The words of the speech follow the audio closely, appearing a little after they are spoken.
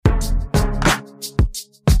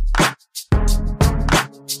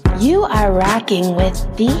You are rocking with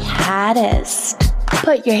the hottest.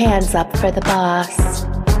 Put your hands up for the boss.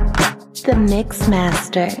 The Mix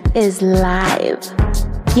Master is live.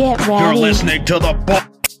 Get ready. You're listening to the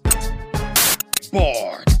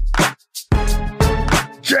Board.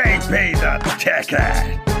 JP the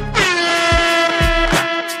Ticket.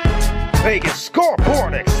 Vegas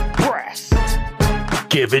Scoreboard Express.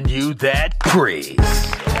 Giving you that grease.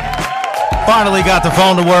 Finally got the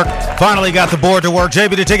phone to work. Finally got the board to work.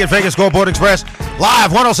 JB the Ticket, Vegas Scoreboard Express, live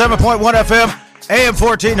 107.1 FM, AM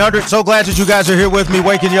 1400. So glad that you guys are here with me,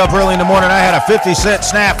 waking you up early in the morning. I had a 50-cent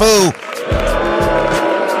snafu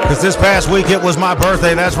because this past week it was my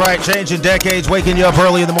birthday. That's right, changing decades, waking you up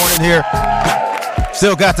early in the morning here.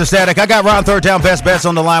 Still got the static. I got Ron Third Down Best Bets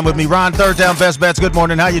on the line with me. Ron Third Down Best Bets, good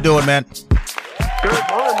morning. How you doing, man? Good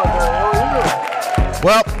morning, my man. How are you?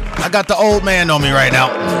 Well, I got the old man on me right now.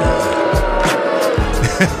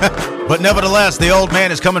 But nevertheless, the old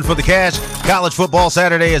man is coming for the cash. College football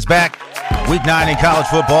Saturday is back. Week 9 in college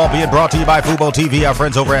football being brought to you by Fubo TV, our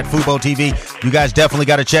friends over at Fubo TV. You guys definitely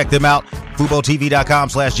got to check them out.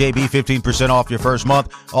 FuboTV.com/JB, 15% off your first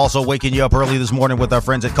month. Also waking you up early this morning with our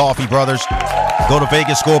friends at Coffee Brothers. Go to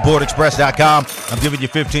VegasScoreboardExpress.com. I'm giving you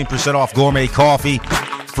 15% off gourmet coffee,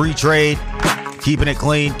 free trade, keeping it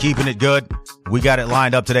clean, keeping it good. We got it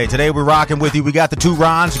lined up today. Today we're rocking with you. We got the two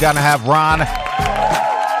Rons. You got to have Ronnie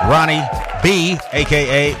B,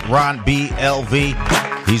 a.k.a. Ron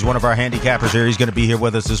BLV. He's one of our handicappers here. He's going to be here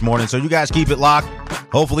with us this morning. So you guys keep it locked.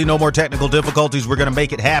 Hopefully no more technical difficulties. We're going to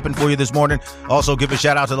make it happen for you this morning. Also give a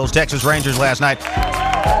shout out to those Texas Rangers last night.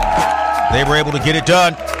 They were able to get it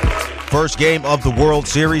done. First game of the World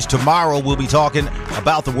Series. Tomorrow we'll be talking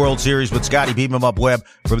about the World Series with Scotty Beam 'em Up Webb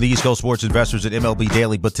from the East Coast Sports Investors at MLB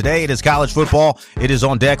Daily. But today it is college football. It is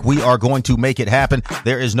on deck. We are going to make it happen.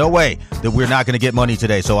 There is no way that we're not going to get money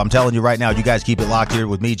today. So I'm telling you right now, you guys keep it locked here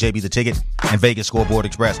with me, JB the Ticket, and Vegas Scoreboard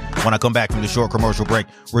Express. When I come back from the short commercial break,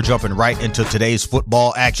 we're jumping right into today's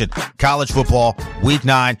football action. College football, week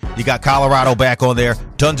 9. You got Colorado back on there.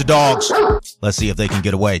 Tons of dogs. Let's see if they can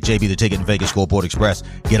get away. JB the Ticket and Vegas Scoreboard Express.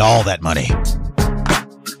 Get all that money.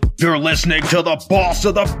 You're listening to the boss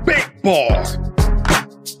of the big board.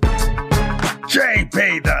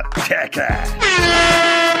 JP the Ticket.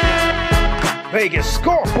 Vegas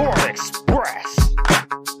Scoreboard Express.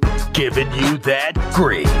 Giving you that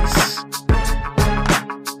grease.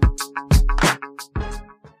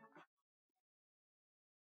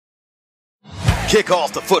 Kick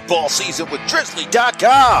off the football season with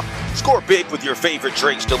Drizzly.com. Score big with your favorite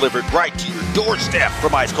drinks delivered right to your doorstep.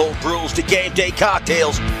 From ice cold brews to game day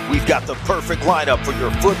cocktails, we've got the perfect lineup for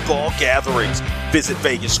your football gatherings. Visit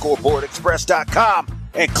VegasScoreboardExpress.com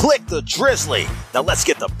and click the Drizzly. Now let's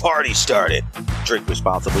get the party started. Drink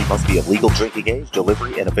responsibly. Must be of legal drinking age.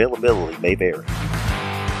 Delivery and availability may vary.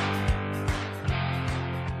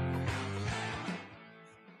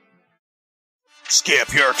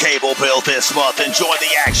 Skip your cable bill this month and join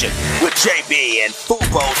the action with JB and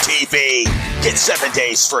Fubo TV. Get 7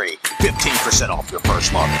 days free, 15% off your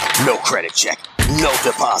first month. No credit check, no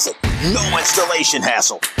deposit, no installation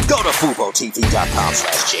hassle. Go to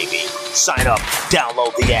FuboTV.com/JB. Sign up,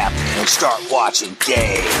 download the app, and start watching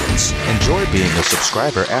games. Enjoy being a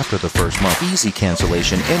subscriber after the first month. Easy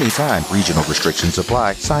cancellation anytime. Regional restrictions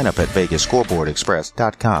apply. Sign up at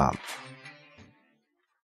VegasScoreboardExpress.com.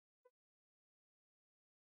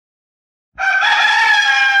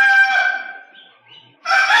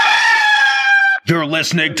 You're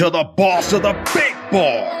listening to the boss of the big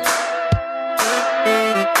board.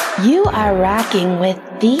 You are rocking with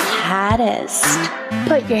the hottest.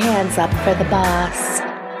 Put your hands up for the boss.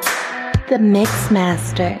 The Mix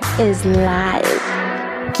Master is live.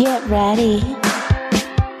 Get ready.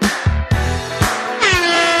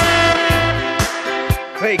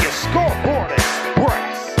 Vegas Scoreboard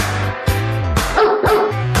Express.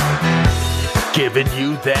 Giving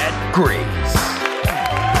you that grease.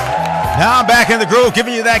 Now I'm back in the groove,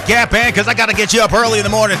 giving you that gap band because I got to get you up early in the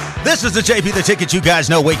morning. This is the JP the Ticket you guys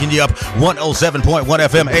know, waking you up 107.1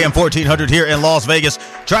 FM, AM 1400 here in Las Vegas.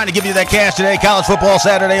 Trying to give you that cash today. College football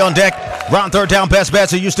Saturday on deck. Ron Third Down Best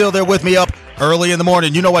Bets. Are you still there with me up early in the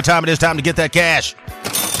morning? You know what time it is. Time to get that cash.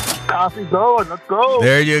 Coffee going. Let's go.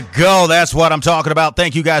 There you go. That's what I'm talking about.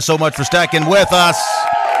 Thank you guys so much for sticking with us.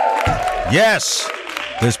 Yes,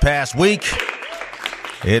 this past week,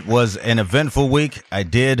 it was an eventful week. I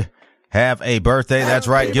did have a birthday. That's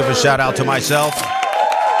right. Give a shout out to myself.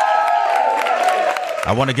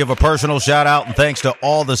 I want to give a personal shout out and thanks to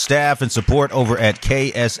all the staff and support over at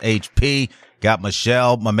KSHP. Got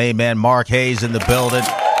Michelle, my main man Mark Hayes in the building.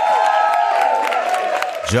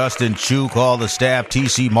 Justin Chuk, all the staff,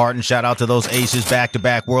 TC Martin, shout out to those aces,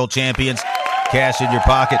 back-to-back world champions. Cash in your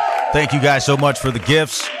pocket. Thank you guys so much for the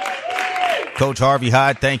gifts. Coach Harvey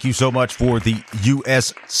Hyde, thank you so much for the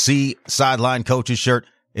USC sideline coach's shirt.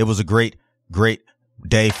 It was a great, great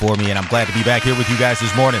day for me, and I'm glad to be back here with you guys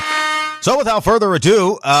this morning. So without further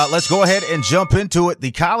ado, let's go ahead and jump into it.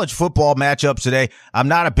 The college football matchups today, I'm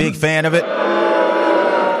not a big fan of it.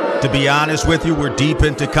 To be honest with you, we're deep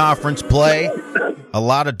into conference play. A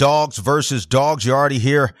lot of dogs versus dogs. You already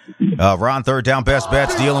hear Ron Third Down Best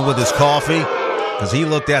Bets dealing with his coffee because he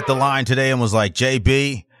looked at the line today and was like,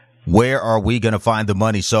 JB, where are we going to find the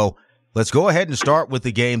money? So let's go ahead and start with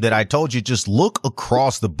the game that I told you, just look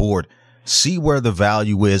across the board, see where the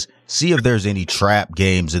value is, see if there's any trap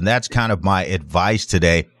games. And that's kind of my advice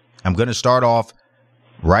today. I'm going to start off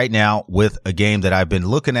right now with a game that I've been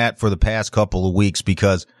looking at for the past couple of weeks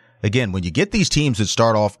because, again, when you get these teams that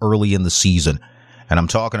start off early in the season, and I'm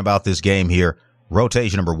talking about this game here,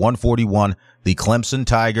 rotation number 141, the Clemson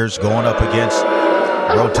Tigers going up against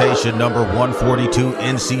rotation number 142,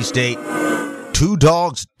 NC State. Two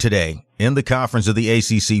dogs today in the conference of the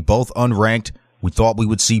ACC, both unranked. We thought we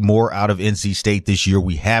would see more out of NC State this year.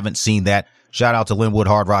 We haven't seen that. Shout out to Linwood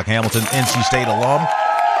Hard Rock Hamilton, NC State alum,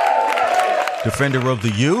 defender of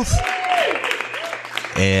the youth.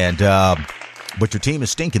 And, but your team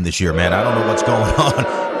is stinking this year, man. I don't know what's going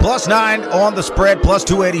on. +9 on the spread,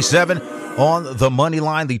 +287 on the money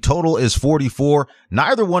line. The total is 44.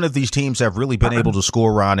 Neither one of these teams have really been able to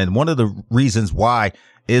score, Ron, and one of the reasons why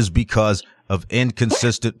is because of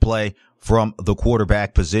inconsistent play from the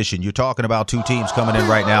quarterback position. You're talking about two teams coming in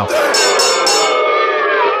right now,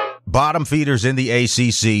 bottom feeders in the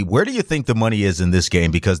ACC. Where do you think the money is in this game?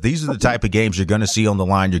 Because these are the type of games you're going to see on the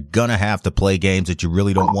line. You're going to have to play games that you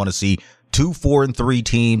really don't want to see. 2 4-3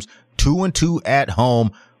 teams, 2-2 at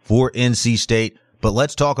home for NC State. But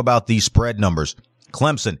let's talk about these spread numbers.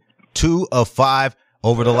 Clemson, 2 of 5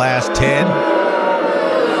 over the last 10.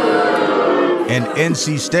 And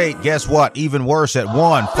NC State, guess what? Even worse at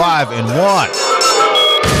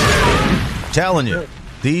 1-5-1. Telling you,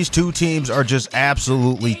 these two teams are just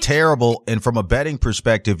absolutely terrible. And from a betting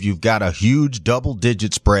perspective, you've got a huge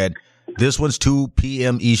double-digit spread. This one's 2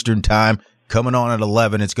 p.m. Eastern time, coming on at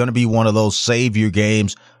 11. It's going to be one of those savior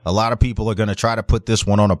games. A lot of people are going to try to put this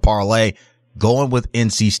one on a parlay, going with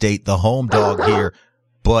NC State, the home dog here.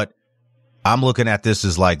 But I'm looking at this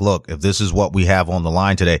as like, look, if this is what we have on the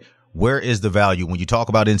line today, where is the value? When you talk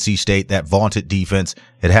about NC State, that vaunted defense,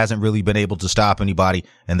 it hasn't really been able to stop anybody,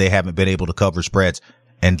 and they haven't been able to cover spreads.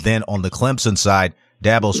 And then on the Clemson side,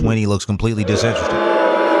 Dabo Swinney looks completely disinterested.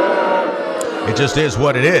 It just is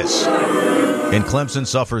what it is. And Clemson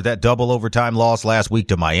suffered that double overtime loss last week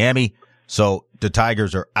to Miami. So the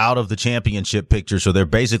Tigers are out of the championship picture. So they're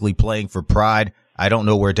basically playing for pride. I don't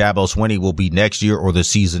know where Dabo Swinney will be next year or the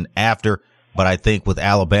season after, but I think with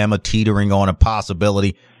Alabama teetering on a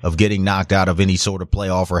possibility of getting knocked out of any sort of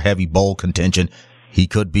playoff or heavy bowl contention, he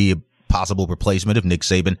could be a possible replacement if Nick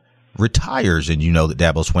Saban retires. And you know that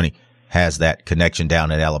Dabo Swinney has that connection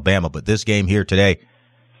down at Alabama. But this game here today,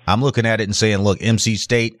 I'm looking at it and saying, look, NC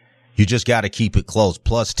State, you just got to keep it close.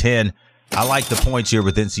 +10. I like the points here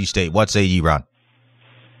with NC State. What say you, Ron?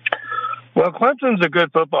 Well, Clemson's a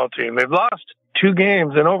good football team. They've lost 2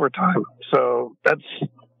 games in overtime, so that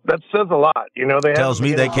says a lot. You know, they tells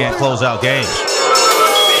me they can't close out games.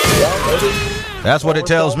 That's what it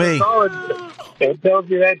tells me. It tells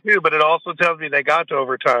me that too, but it also tells me they got to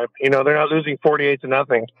overtime. You know, they're not losing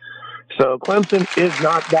 48-0. So Clemson is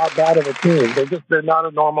not that bad of a team. They're not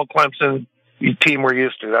a normal Clemson team we're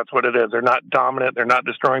used to. That's what it is. They're not dominant. They're not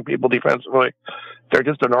destroying people defensively. They're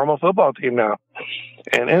just a normal football team now.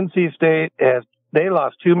 And NC State, they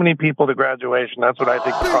lost too many people to graduation. That's what I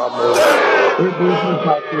think the problem is. Their defense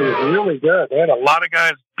last year was really good. They had a lot of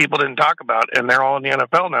guys people didn't talk about, and they're all in the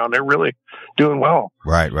NFL now, and they're really doing well.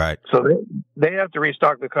 Right. So they have to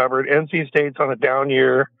restock the cupboard. NC State's on a down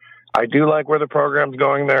year. I do like where the program's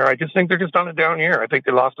going there. I just think they're just on a down year. I think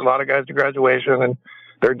they lost a lot of guys to graduation, and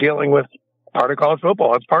they're dealing with part of college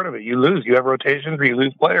football. That's part of it. You lose. You have rotations or you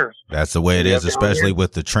lose players. That's the way it is, especially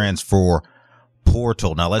with the transfer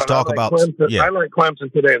portal. Now let's talk about Clemson. Yeah. I like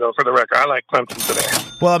Clemson today, though, for the record. I like Clemson today.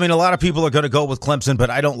 Well, I mean, a lot of people are going to go with Clemson, but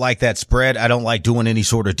I don't like that spread. I don't like doing any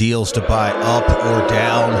sort of deals to buy up or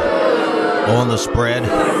down on the spread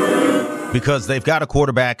because they've got a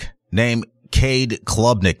quarterback named Cade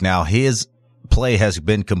Klubnik. Now, his play has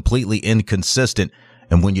been completely inconsistent.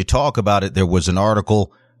 And when you talk about it, there was an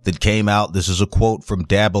article that came out. This is a quote from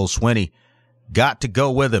Dabo Swinney. Got to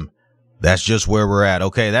go with him. That's just where we're at.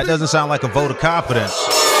 Okay, that doesn't sound like a vote of confidence.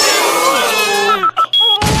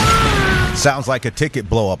 sounds like a ticket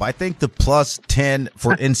blow up. I think the plus 10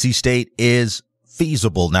 for NC State is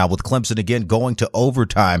feasible. Now with Clemson again going to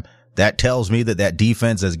overtime, that tells me that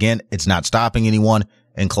defense is, again, it's not stopping anyone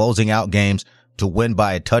and closing out games to win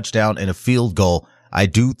by a touchdown and a field goal. I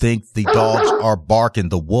do think the dogs are barking.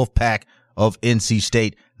 The Wolfpack of NC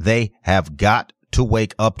State, they have got to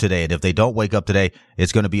wake up today. And if they don't wake up today,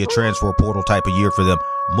 it's going to be a transfer portal type of year for them.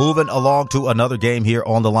 Moving along to another game here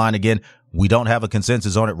on the line again. We don't have a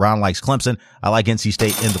consensus on it. Ron likes Clemson. I like NC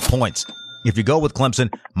State in the points. If you go with Clemson,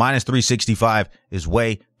 minus 365 is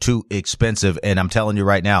way too expensive. And I'm telling you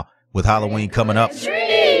right now, with Halloween coming up,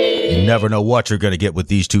 you never know what you're going to get with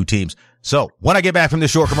these two teams. So when I get back from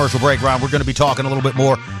this short commercial break, Ron, we're going to be talking a little bit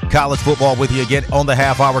more college football with you again on the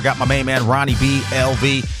half hour. Got my main man, Ronnie B.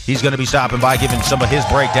 LV. He's going to be stopping by, giving some of his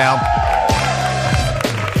breakdown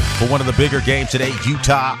for one of the bigger games today,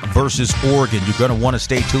 Utah versus Oregon. You're going to want to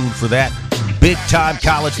stay tuned for that. Big-time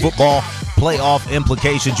college football playoff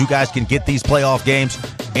implications. You guys can get these playoff games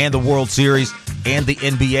and the World Series and the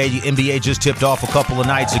NBA. The NBA just tipped off a couple of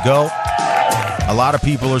nights ago. A lot of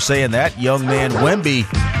people are saying that young man Wemby,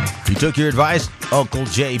 he took your advice, Uncle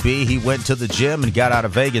JB. He went to the gym and got out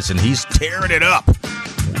of Vegas, and he's tearing it up.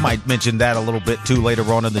 We might mention that a little bit, too, later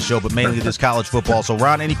on in the show, but mainly this college football. So,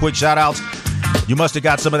 Ron, any quick shout-outs? You must have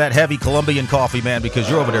got some of that heavy Colombian coffee, man, because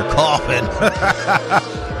you're over there coughing.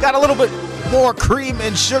 Got a little bit more cream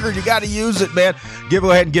and sugar. You got to use it, man.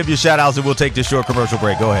 Go ahead and give your shout-outs, and we'll take this short commercial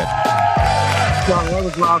break. Go ahead. John, I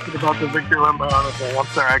was laughing about the Victor Lambrano thing. I'm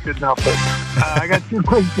sorry, I couldn't help it. I got two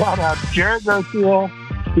quick shout-outs. Jared Garcia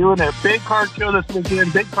doing a big card show this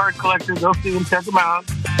weekend. Big card collection. Go see him. Check him out.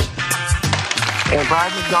 And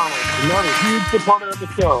Brian McDonald, another huge supporter of the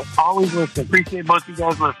show. Always listen. Appreciate both you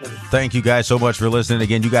guys listening. Thank you guys so much for listening.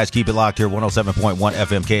 Again, you guys keep it locked here. 107.1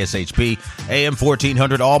 FM KSHP, AM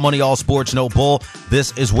 1400, all money, all sports, no bull.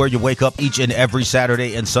 This is where you wake up each and every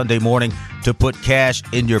Saturday and Sunday morning to put cash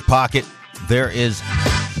in your pocket. There is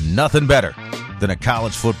nothing better than a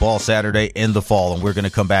college football Saturday in the fall, and we're going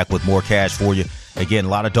to come back with more cash for you. Again, a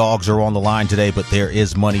lot of dogs are on the line today, but there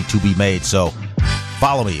is money to be made. So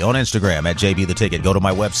follow me on Instagram at JB The Ticket. Go to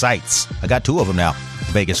my websites. I got two of them now.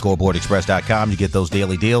 VegasScoreboardExpress.com. You get those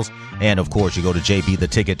daily deals. And, of course, you go to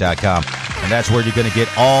JBTheTicket.com. And that's where you're going to get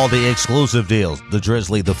all the exclusive deals. The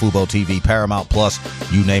Drizzly, the Fubo TV, Paramount Plus,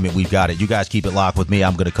 you name it, we've got it. You guys keep it locked with me.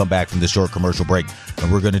 I'm going to come back from this short commercial break,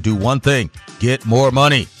 and we're going to do one thing. Get more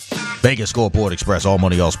money. Vegas Scoreboard Express, all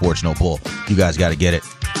money, all sports, no bull. You guys got to get it.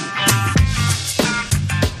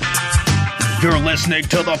 You're listening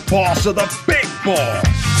to the boss of the big ball,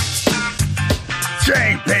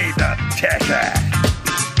 JB the Ticket.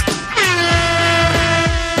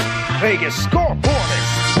 Vegas Scoreboard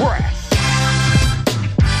Express,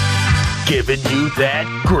 giving you that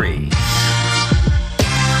grease.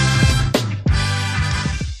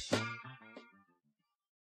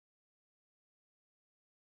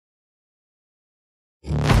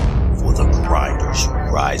 For the grinders who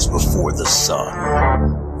rise before the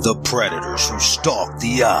sun, the predators who stalk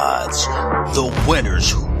the odds, the winners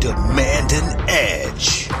who demand an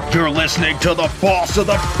edge. You're listening to the boss of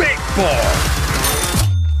the big ball,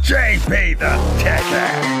 JB the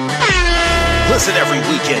Ticket. Listen every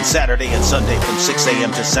weekend, Saturday and Sunday from 6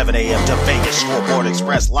 a.m. to 7 a.m. to Vegas Scoreboard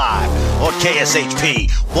Express live on KSHP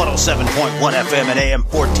 107.1 FM and AM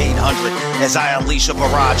 1400 as I unleash a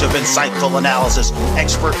barrage of insightful analysis,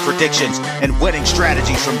 expert predictions, and winning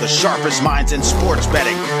strategies from the sharpest minds in sports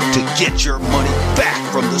betting to get your money back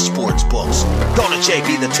from the sports books. Go to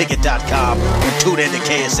jbtheticket.com and tune in to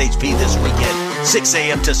KSHP this weekend, 6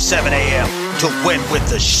 a.m. to 7 a.m. to win with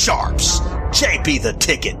the Sharps. JB the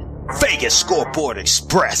Ticket. Vegas Scoreboard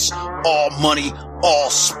Express. All money, all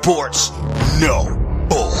sports, no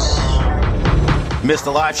bull. Missed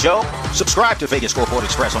the live show? Subscribe to Vegas Scoreboard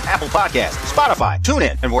Express on Apple Podcasts, Spotify,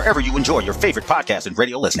 TuneIn, and wherever you enjoy your favorite podcast and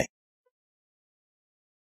radio listening.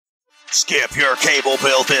 Skip your cable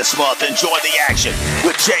bill this month. Enjoy the action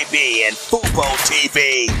with JB and Fubo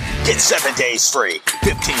TV. Get 7 days free.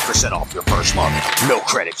 15% off your first month. No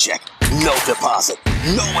credit check. No deposit.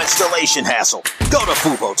 No installation hassle. Go to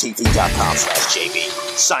FuboTV.com/JB.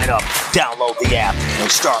 Sign up, download the app,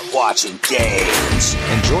 and start watching games.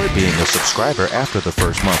 Enjoy being a subscriber after the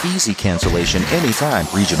first month. Easy cancellation anytime.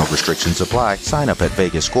 Regional restrictions apply. Sign up at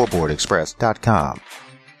VegasScoreboardExpress.com.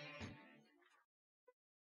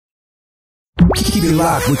 Keep it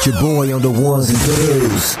locked with your boy on the ones and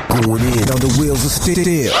twos. Going in on the wheels of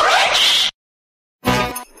steel.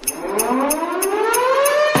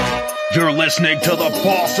 You're listening to the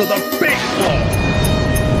boss of the big ball,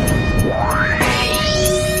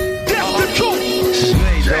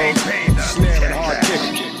 JB the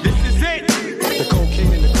Ticket. This is it.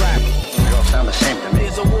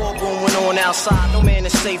 outside, no man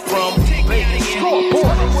is safe from.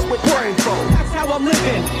 Scoreboard with Brainful. That's how I'm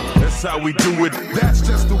living. That's how we do it. That's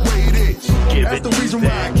just the way it is. That's the reason why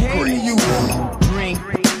I came to you. Drink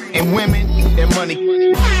and women and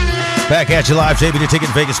money. Back at you live, JB the Ticket,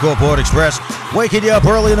 Vegas Scoreboard Express. Waking you up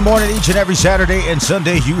early in the morning each and every Saturday and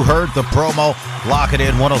Sunday. You heard the promo. Lock it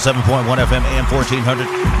in, 107.1 FM and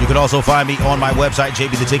 1400. You can also find me on my website,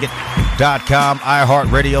 jbtheticket.com,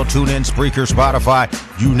 iHeartRadio, TuneIn, Spreaker, Spotify,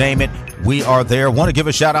 you name it. We are there. Want to give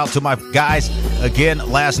a shout out to my guys again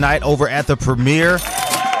last night over at the Premier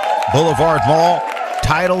Boulevard Mall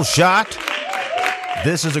Title Shot.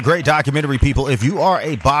 This is a great documentary, people. If you are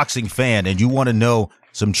a boxing fan and you want to know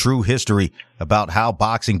some true history about how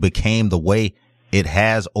boxing became the way it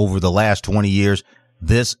has over the last 20 years,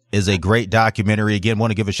 this is a great documentary. Again,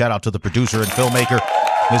 want to give a shout out to the producer and filmmaker,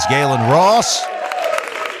 Miss Galen Ross.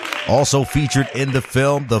 Also featured in the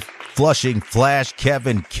film, the Flushing Flash,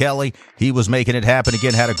 Kevin Kelly. He was making it happen.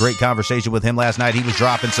 Again, had a great conversation with him last night. He was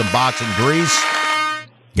dropping some boxing grease.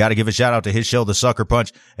 Got to give a shout out to his show, The Sucker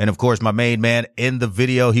Punch. And of course, my main man in the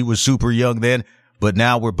video, he was super young then, but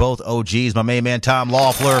now we're both OGs. My main man, Tom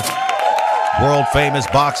Loeffler, world famous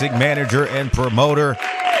boxing manager and promoter.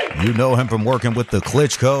 You know him from working with the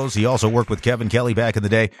Klitschko's. He also worked with Kevin Kelly back in the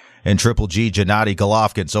day and Triple G, Gennady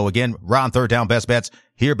Golovkin. So again, round third down, best bets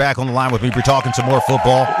here back on the line with me. We're talking some more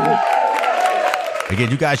football.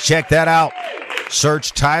 Again, you guys check that out.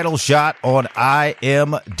 Search Title Shot on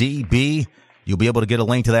IMDb. You'll be able to get a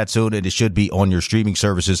link to that soon, and it should be on your streaming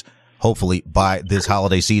services, hopefully by this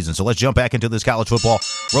holiday season. So let's jump back into this college football.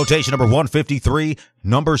 Rotation number 153,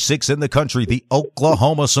 number 6 in the country, the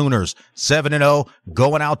Oklahoma Sooners, 7-0,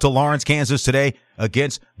 going out to Lawrence, Kansas today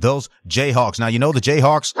against those Jayhawks. Now, you know the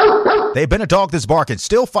Jayhawks, they've been a dog that's barking.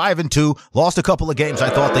 Still 5-2, lost a couple of games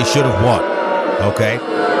I thought they should have won. Okay?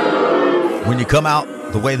 When you come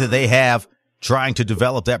out the way that they have, trying to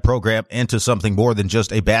develop that program into something more than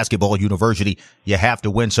just a basketball university, you have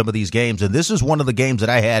to win some of these games. And this is one of the games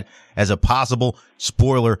that I had as a possible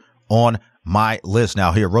spoiler on my list.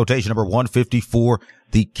 Now here, rotation number 154,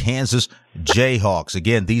 the Kansas Jayhawks.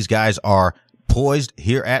 Again, these guys are poised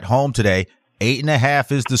here at home today.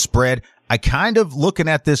 8.5 is the spread. I kind of looking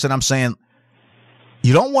at this and I'm saying,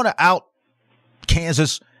 you don't want to out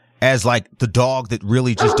Kansas as like the dog that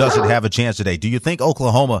really just doesn't have a chance today. Do you think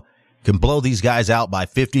Oklahoma can blow these guys out by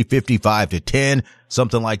 50, 55 to 10,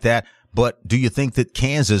 something like that? But do you think that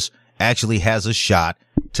Kansas actually has a shot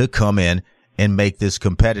to come in and make this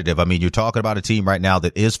competitive? I mean, you're talking about a team right now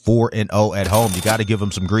that is 4-0 at home. You got to give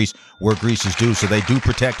them some grease where grease is due. So they do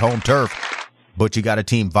protect home turf, but you got a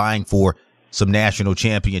team vying for some national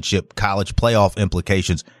championship college playoff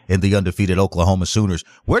implications in the undefeated Oklahoma Sooners.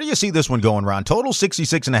 Where do you see this one going, Ron? Total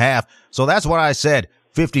 66.5. So that's what I said,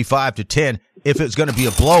 55 to 10. If it's going to be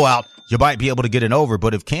a blowout, you might be able to get an over.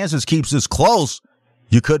 But if Kansas keeps this close,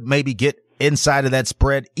 you could maybe get inside of that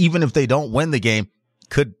spread. Even if they don't win the game,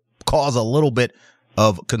 could cause a little bit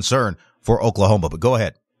of concern for Oklahoma. But go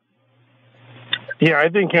ahead. Yeah, I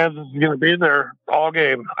think Kansas is going to be there all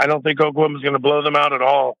game. I don't think Oklahoma is going to blow them out at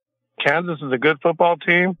all. Kansas is a good football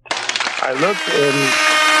team. I looked,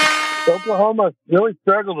 and Oklahoma really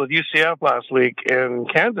struggled with UCF last week,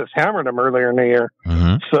 and Kansas hammered them earlier in the year.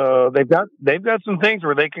 Mm-hmm. So they've got some things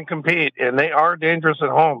where they can compete, and they are dangerous at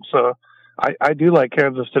home. So I do like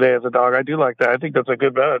Kansas today as a dog. I do like that. I think that's a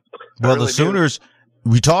good bet. Well, really the Sooners,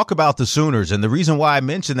 we talk about the Sooners, and the reason why I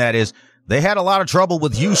mention that is they had a lot of trouble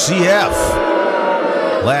with UCF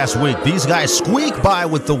last week. These guys squeak by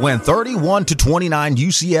with the win, 31-29.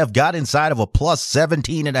 UCF got inside of a plus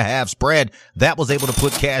 17.5 spread. That was able to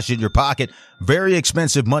put cash in your pocket. Very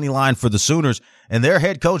expensive money line for the Sooners. And their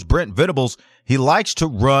head coach, Brent Venables, he likes to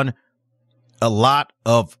run a lot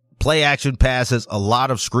of play action passes, a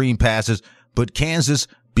lot of screen passes. But Kansas,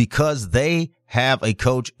 because they have a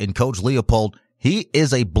coach in Coach Leopold, he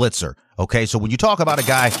is a blitzer. Okay, so when you talk about a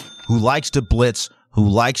guy who likes to blitz, who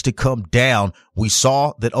likes to come down, we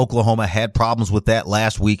saw that Oklahoma had problems with that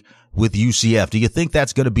last week with UCF. Do you think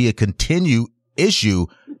that's going to be a continued issue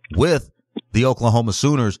with the Oklahoma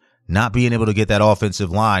Sooners not being able to get that offensive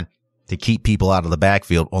line to keep people out of the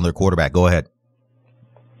backfield on their quarterback? Go ahead.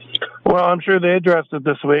 Well, I'm sure they addressed it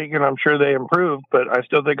this week, and I'm sure they improved, but I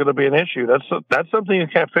still think it'll be an issue. That's something you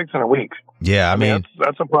can't fix in a week. Yeah, I mean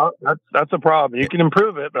that's a problem. That's a problem. You can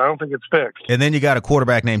improve it, but I don't think it's fixed. And then you got a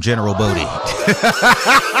quarterback named General Bodie.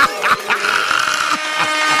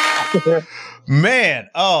 Man,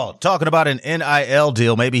 talking about an NIL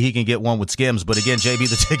deal. Maybe he can get one with Skims. But again, JB,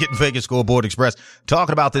 the Ticket and Vegas Scoreboard Express,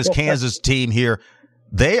 talking about this Kansas team here.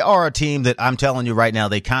 They are a team that I'm telling you right now,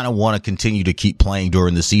 they kind of want to continue to keep playing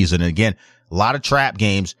during the season. And again, a lot of trap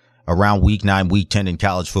games around week 9, week 10 in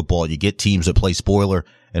college football, you get teams that play spoiler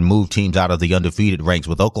and move teams out of the undefeated ranks,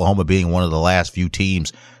 with Oklahoma being one of the last few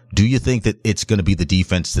teams. Do you think that it's going to be the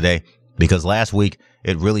defense today? Because last week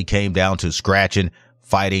it really came down to scratching,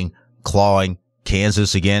 fighting, clawing.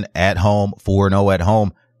 Kansas again at home, 4-0 at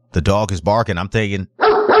home. The dog is barking. I'm thinking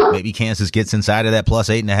maybe Kansas gets inside of that plus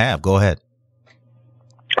 8.5. Go ahead.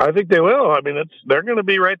 I think they will. I mean, they're going to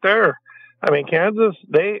be right there. I mean, Kansas,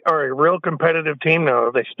 they are a real competitive team now.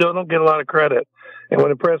 They still don't get a lot of credit. And what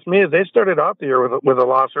impressed me is they started off the year with a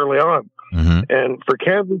loss early on. Mm-hmm. And for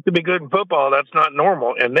Kansas to be good in football, that's not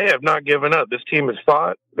normal. And they have not given up. This team has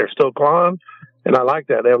fought. They're still clawing. And I like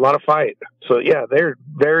that. They have a lot of fight. So, yeah, they're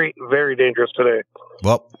very, very dangerous today.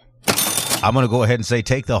 Well, I'm going to go ahead and say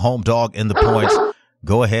take the home dog in the points.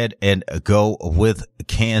 Go ahead and go with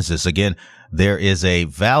Kansas. Again, there is a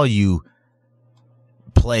value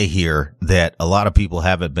play here that a lot of people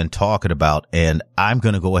haven't been talking about, and I'm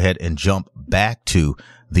going to go ahead and jump back to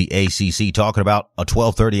the ACC, talking about a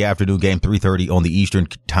 12:30 afternoon game, 3:30 on the Eastern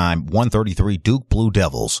time, 133 Duke Blue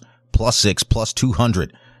Devils, +6,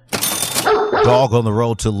 +200. Dog on the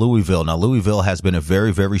road to Louisville. Now, Louisville has been a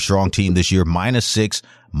very, very strong team this year, -6,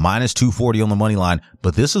 -240 on the money line,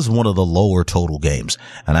 but this is one of the lower total games.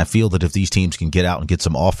 And I feel that if these teams can get out and get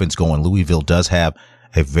some offense going, Louisville does have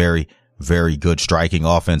a very, very good striking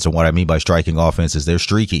offense. And what I mean by striking offense is they're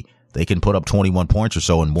streaky. They can put up 21 points or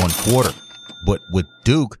so in one quarter. But with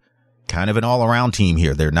Duke, kind of an all-around team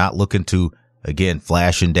here. They're not looking to, again,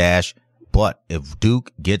 flash and dash. But if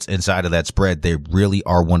Duke gets inside of that spread, they really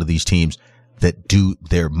are one of these teams that do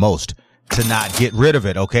their most to not get rid of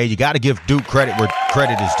it, okay? You got to give Duke credit where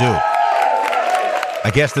credit is due.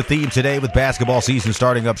 I guess the theme today with basketball season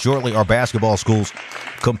starting up shortly are basketball schools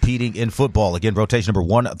competing in football. Again, rotation number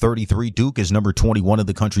 133. Duke is number 21 in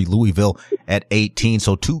the country. Louisville at 18.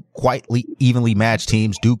 So two quite evenly matched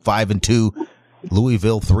teams. Duke 5-2.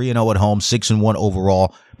 Louisville 3-0 at home, 6-1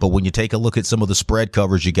 overall. But when you take a look at some of the spread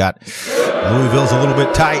covers, you got Louisville's a little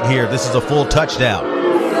bit tight here. This is a full touchdown.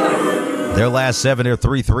 Their last 7, they're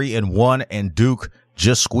 3-1, and Duke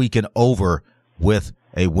just squeaking over with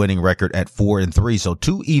a winning record at 4-3. So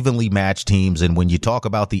two evenly matched teams. And when you talk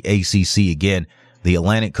about the ACC again, the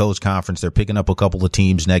Atlantic Coast Conference, they're picking up a couple of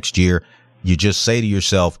teams next year. You just say to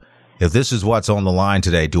yourself, if this is what's on the line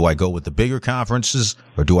today, do I go with the bigger conferences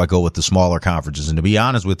or do I go with the smaller conferences? And to be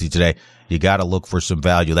honest with you today, you got to look for some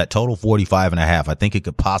value. That total 45.5, I think it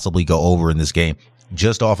could possibly go over in this game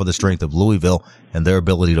just off of the strength of Louisville and their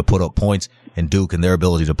ability to put up points, and Duke and their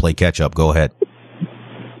ability to play catch up. Go ahead.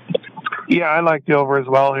 Yeah, I like the over as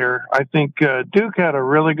well here. I think Duke had a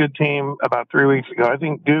really good team about 3 weeks ago. I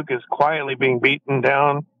think Duke is quietly being beaten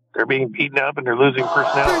down. They're being beaten up, and they're losing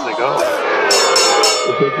personnel as they go.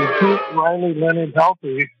 If they can keep Riley Leonard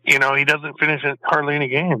healthy, he doesn't finish at hardly any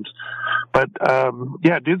games. But,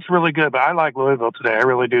 yeah, Duke's really good. But I like Louisville today. I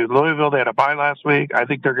really do. Louisville, they had a bye last week. I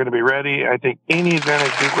think they're going to be ready. I think any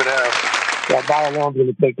advantage Duke would have, that bye alone is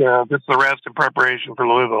going to take care of. Just the rest in preparation for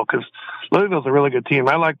Louisville, because Louisville's a really good team.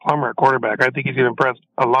 I like Plummer at quarterback. I think he's going to impress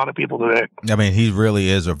a lot of people today. I mean, he really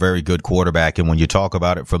is a very good quarterback. And when you talk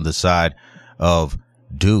about it from the side of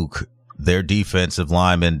Duke, their defensive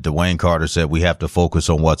lineman, Dwayne Carter, said we have to focus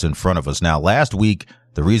on what's in front of us. Now, last week,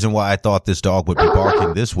 the reason why I thought this dog would be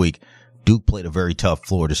barking this week, Duke played a very tough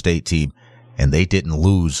Florida State team, and they didn't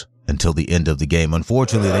lose until the end of the game.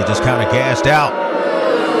 Unfortunately, they just kind of gassed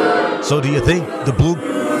out. So do you think the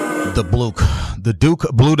Duke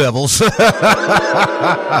Blue Devils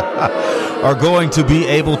are going to be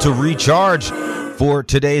able to recharge for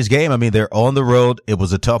today's game? I mean, they're on the road. It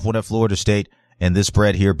was a tough one at Florida State. And this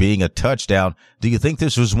spread here being a touchdown, do you think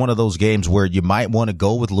this was one of those games where you might want to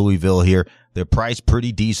go with Louisville here? They're priced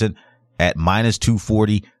pretty decent at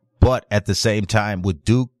 -240, but at the same time with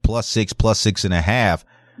Duke +6, +6.5,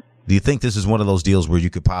 do you think this is one of those deals where you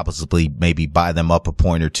could possibly maybe buy them up a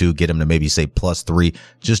point or two, get them to maybe say +3,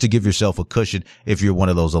 just to give yourself a cushion if you're one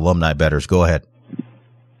of those alumni bettors? Go ahead.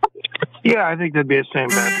 Yeah, I think that'd be a safe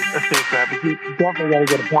bet. But you definitely got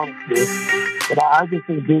to get a point or two. But I just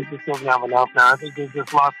think Duke just doesn't have enough now. I think they've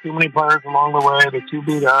just lost too many players along the way. They're too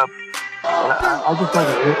beat up. I just think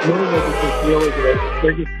Louisville just really good.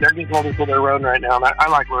 They're just ready for their run right now. And I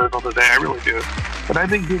like Louisville today. I really do. But I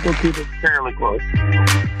think people keep it fairly close.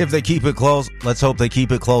 If they keep it close, let's hope they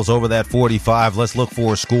keep it close over that 45. Let's look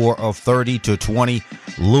for a score of 30-20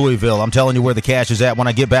 Louisville. I'm telling you where the cash is at. When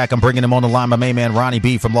I get back, I'm bringing him on the line, my main man, Ronnie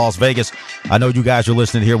B. from Las Vegas. I know you guys are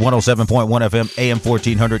listening here, 107.1 FM, AM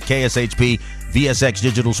 1400, KSHP, VSX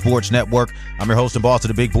Digital Sports Network. I'm your host and boss of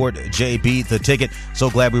the big board, JB The Ticket. So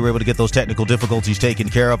glad we were able to get those technical difficulties taken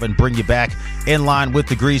care of and bring you back in line with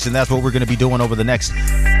the grease, and that's what we're going to be doing over the next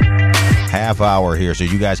half hour here. So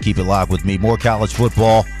you guys keep it locked with me. More college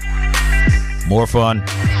football, more fun,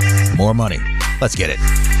 more money. Let's get it.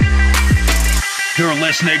 You're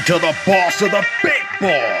listening to the boss of the big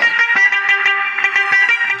ball,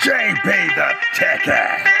 JB the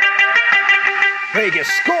Ticket. Vegas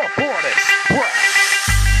Scoreboard Express.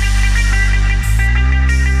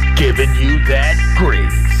 Giving you that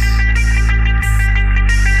grease.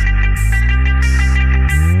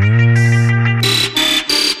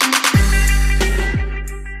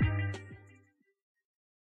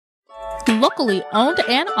 Locally owned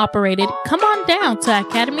and operated, come on down to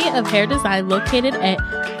Academy of Hair Design located at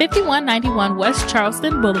 5191 West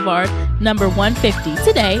Charleston Boulevard, number 150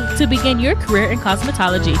 today to begin your career in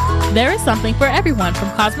cosmetology. There is something for everyone from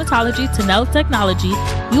cosmetology to nail technology.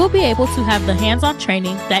 You will be able to have the hands-on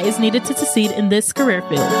training that is needed to succeed in this career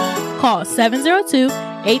field. Call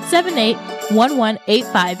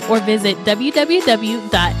 702-878-1185 or visit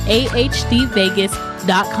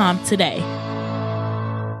www.ahdvegas.com today.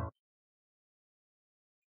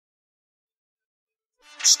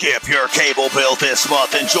 Skip your cable bill this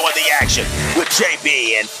month and join the action with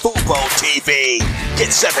JB and Fubo TV.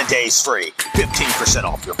 Get 7 days free, 15%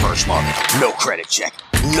 off your first month. No credit check,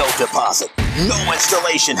 no deposit, no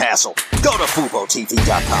installation hassle. Go to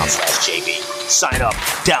FuboTV.com/JB. Sign up,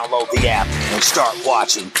 download the app, and start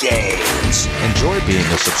watching games. Enjoy being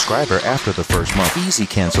a subscriber after the first month. Easy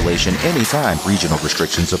cancellation anytime. Regional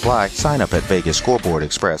restrictions apply. Sign up at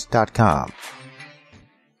VegasScoreboardExpress.com.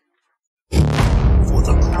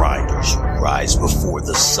 The grinders who rise before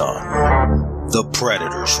the sun, the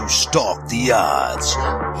predators who stalk the odds,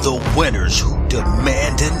 the winners who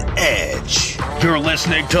demand an edge. You're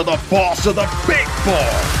listening to the boss of the big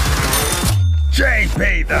ball,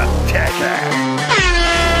 JB the Ticket.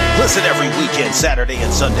 Listen every weekend, Saturday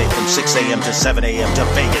and Sunday from 6 a.m. to 7 a.m. to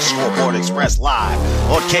Vegas Scoreboard Express live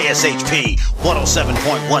on KSHP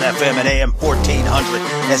 107.1 FM and AM 1400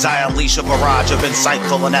 as I unleash a barrage of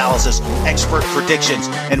insightful analysis, expert predictions,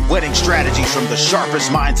 and winning strategies from the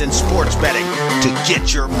sharpest minds in sports betting to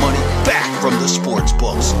get your money back from the sports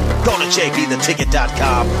books. Go to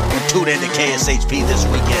jbtheticket.com and tune in to KSHP this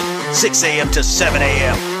weekend, 6 a.m. to 7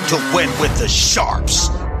 a.m. to win with the Sharps.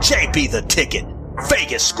 JB the Ticket.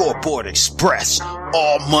 Vegas Scoreboard Express.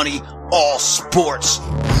 All money, all sports,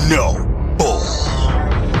 no bull.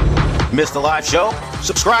 Missed the live show?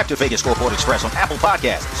 Subscribe to Vegas Scoreboard Express on Apple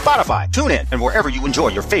Podcasts, Spotify, TuneIn, and wherever you enjoy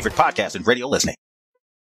your favorite podcast and radio listening.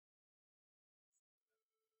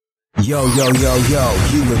 Yo, you in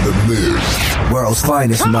the mix. World's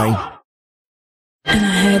finest, man. And I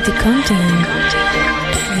had to come to him.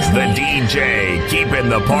 The DJ keeping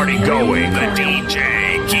the party going. The DJ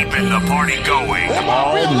keeping the party going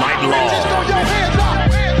all night long.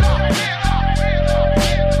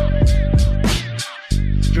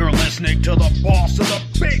 You're listening to the boss of the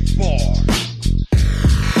big ball,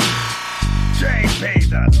 JB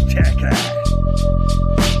the Ticket.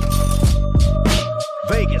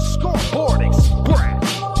 Vegas Scoreboard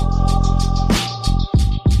Express.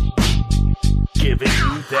 Giving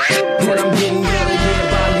you that.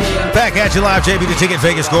 Back at you live, JB the Ticket,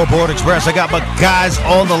 Vegas Scoreboard Express. I got my guys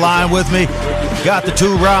on the line with me. Got the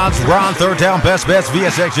two Rons. Ron, Third Down Best Bets,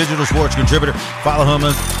 VSX Digital Sports Contributor. Follow him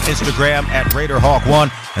on Instagram at RaiderHawk1.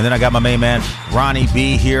 And then I got my main man, Ronnie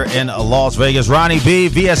B, here in Las Vegas. Ronnie B,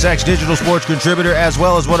 VSX Digital Sports Contributor, as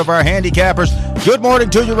well as one of our handicappers. Good morning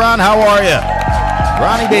to you, Ron. How are you?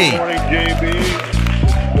 Ronnie B. Good morning, JB.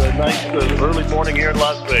 It's a nice early morning here in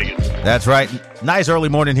Las Vegas. That's right. Nice early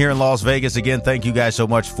morning here in Las Vegas. Again, thank you guys so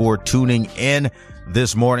much for tuning in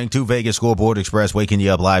this morning to Vegas Scoreboard Express, waking you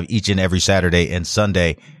up live each and every Saturday and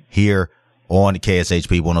Sunday here on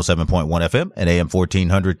KSHP 107.1 FM and AM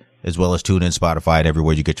 1400, as well as tune in Spotify and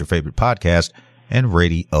everywhere you get your favorite podcast and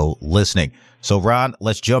radio listening. So, Ron,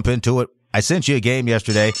 let's jump into it. I sent you a game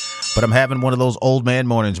yesterday, but I'm having one of those old man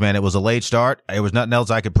mornings, man. It was a late start. There was nothing else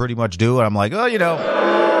I could pretty much do. And I'm like, I'm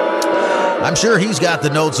sure he's got the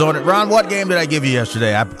notes on it. Ron, what game did I give you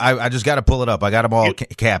yesterday? I just got to pull it up. I got them all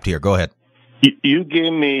capped here. Go ahead. You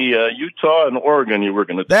gave me Utah and Oregon you were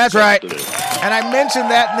going to. That's right. Today. And I mentioned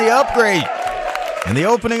that in the upgrade, in the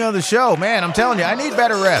opening of the show. Man, I'm telling you, I need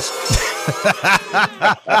better rest.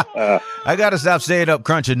 I got to stop staying up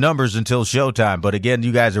crunching numbers until showtime. But again,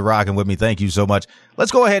 you guys are rocking with me. Thank you so much.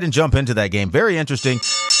 Let's go ahead and jump into that game. Very interesting.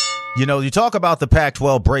 You know, you talk about the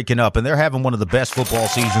Pac-12 breaking up, and they're having one of the best football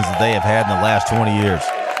seasons that they have had in the last 20 years.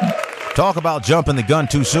 Talk about jumping the gun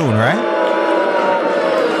too soon, right?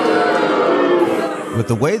 With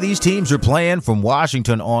the way these teams are playing from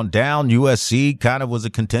Washington on down, USC kind of was a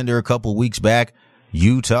contender a couple weeks back.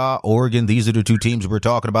 Utah, Oregon, these are the two teams we're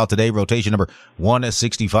talking about today. Rotation number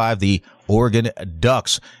 165, the Oregon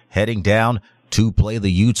Ducks heading down to play the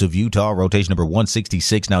Utes of Utah. Rotation number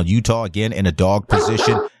 166. Now Utah again in a dog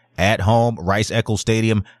position at home. Rice-Eccles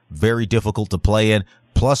Stadium, very difficult to play in.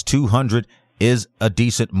 Plus 200 is a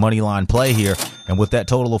decent money line play here. And with that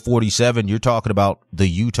total of 47, you're talking about the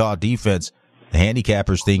Utah defense. The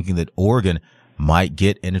handicappers thinking that Oregon might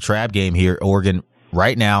get in a trap game here. Oregon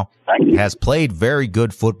right now has played very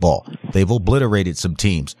good football. They've obliterated some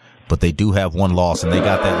teams, but they do have one loss, and they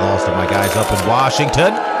got that loss to my guys up in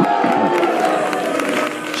Washington.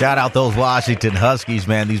 Shout out those Washington Huskies,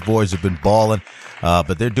 man. These boys have been balling,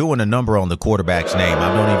 but they're doing a number on the quarterback's name.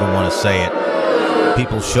 I don't even want to say it.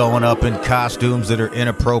 People showing up in costumes that are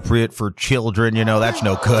inappropriate for children, you know, that's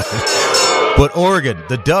no good. But Oregon,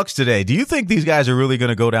 the Ducks today, do you think these guys are really going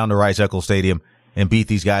to go down to Rice-Eccles Stadium and beat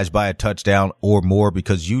these guys by a touchdown or more?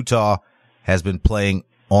 Because Utah has been playing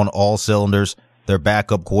on all cylinders. Their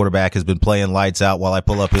backup quarterback has been playing lights out while I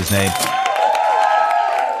pull up his name.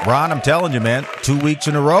 Ron, I'm telling you, man, 2 weeks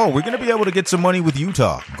in a row, we're going to be able to get some money with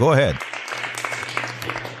Utah. Go ahead.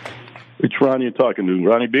 Which Ron are you talking to?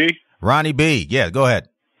 Ronnie B? Ronnie B. Yeah, go ahead.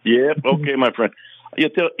 Yeah, okay, my friend.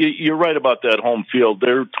 You're right about that home field.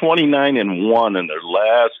 They're 29-1 in their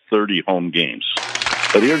last 30 home games.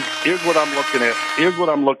 But here's what I'm looking at. Here's what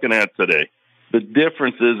I'm looking at today. The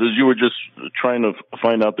difference is you were just trying to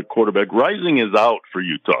find out the quarterback. Rising is out for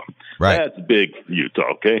Utah. Right. That's big for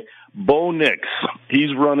Utah, okay? Bo Nix,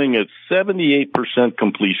 he's running at 78%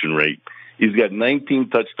 completion rate. He's got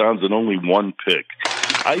 19 touchdowns and only one pick.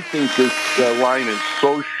 I think this line is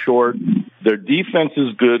so short. Their defense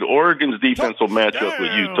is good. Oregon's defense will match up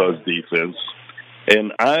with Utah's defense.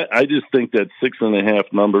 And I just think that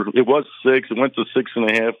 6.5 number, it was 6, it went to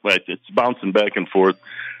 6.5. It's bouncing back and forth.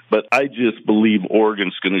 But I just believe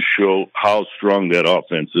Oregon's going to show how strong that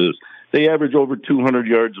offense is. They average over 200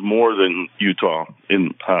 yards more than Utah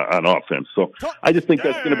on offense. So I just think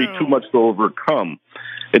that's going to be too much to overcome.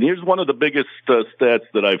 And here's one of the biggest stats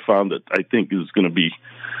that I found that I think is going to be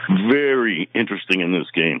very interesting in this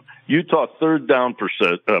game. Utah third down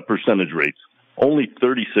percentage rates, only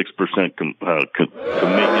 36% can make it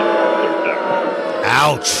third down.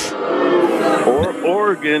 Ouch.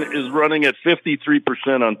 Oregon is running at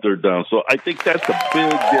 53% on third down. So I think that's a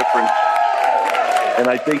big difference. And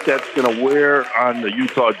I think that's going to wear on the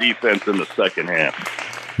Utah defense in the second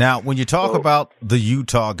half. Now, when you talk about the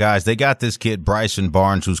Utah guys, they got this kid, Bryson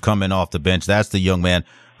Barnes, who's coming off the bench. That's the young man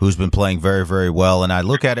who's been playing very, very well. And I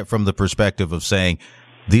look at it from the perspective of saying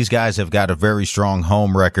these guys have got a very strong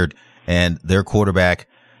home record, and their quarterback,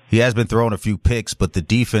 he has been throwing a few picks, but the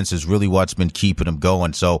defense is really what's been keeping him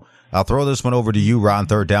going. So I'll throw this one over to you, Ron.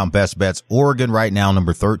 Third down best bets. Oregon right now,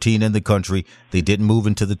 number 13 in the country. They didn't move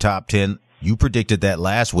into the top 10. You predicted that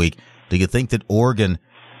last week. Do you think that Oregon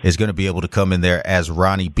is going to be able to come in there, as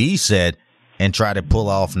Ronnie B said, and try to pull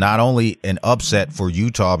off not only an upset for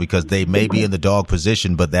Utah because they may be in the dog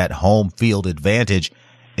position, but that home field advantage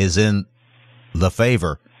is in the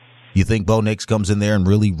favor? You think Bo Nix comes in there and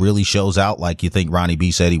really, really shows out like you think Ronnie B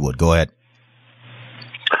said he would? Go ahead.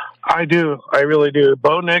 I do. I really do.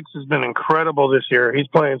 Bo Nix has been incredible this year. He's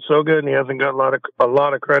playing so good, and he hasn't got a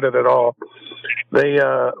lot of credit at all. They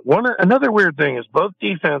another weird thing is both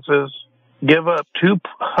defenses give up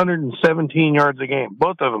 217 yards a game.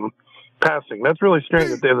 Both of them passing. That's really strange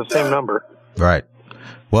that they have the same number. Right.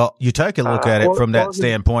 Well, you take a look at it from that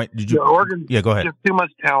standpoint. Oregon, go ahead. Just too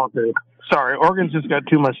much talent there. Sorry, Oregon's just got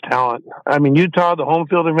too much talent. I mean, Utah, the home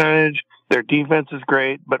field advantage, their defense is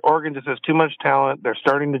great, but Oregon just has too much talent. They're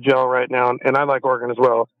starting to gel right now, and I like Oregon as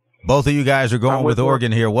well. Both of you guys are going with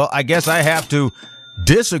Oregon here. Well, I guess I have to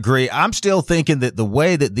disagree. I'm still thinking that the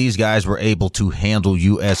way that these guys were able to handle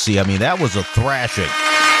USC, I mean, that was a thrashing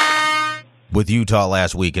with Utah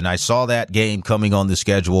last week, and I saw that game coming on the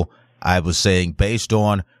schedule. I was saying, based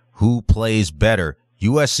on who plays better,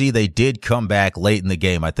 USC, they did come back late in the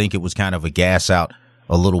game. I think it was kind of a gas out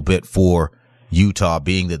a little bit for Utah,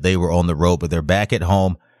 being that they were on the road, but they're back at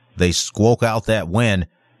home. They squawk out that win,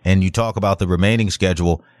 and you talk about the remaining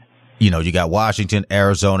schedule. You know, you got Washington,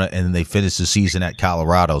 Arizona, and then they finish the season at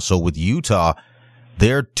Colorado. So with Utah,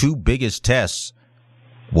 their two biggest tests,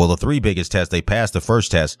 well, the three biggest tests, they passed the first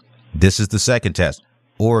test. This is the second test.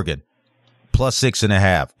 Oregon, plus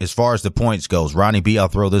 6.5. As far as the points goes, Ronnie B., I'll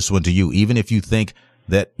throw this one to you. Even if you think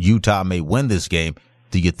that Utah may win this game,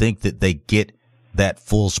 do you think that they get that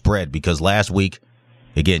full spread? Because last week,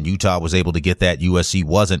 again, Utah was able to get that. USC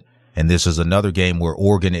wasn't. And this is another game where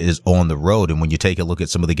Oregon is on the road. And when you take a look at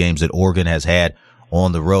some of the games that Oregon has had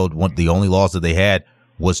on the road, the only loss that they had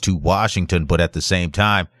was to Washington. But at the same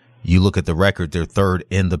time, you look at the record, they're third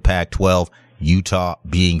in the Pac-12, Utah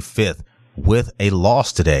being fifth. With a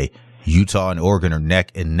loss today, Utah and Oregon are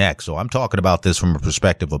neck and neck. So I'm talking about this from a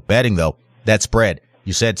perspective of betting, though. That spread,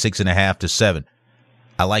 you said 6.5 to 7.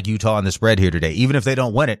 I like Utah on the spread here today. Even if they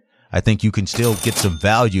don't win it, I think you can still get some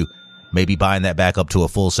value, maybe buying that back up to a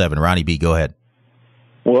full 7. Ronnie B., go ahead.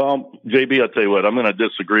 Well, JB, I'll tell you what, I'm going to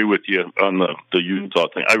disagree with you on the Utah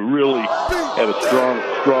thing. I really have a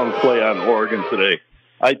strong play on Oregon today.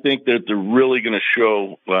 I think that they're really going to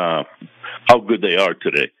show how good they are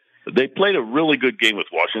today. They played a really good game with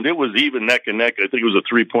Washington. It was even neck and neck. I think it was a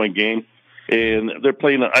 3-point game. And they're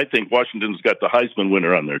playing, I think Washington's got the Heisman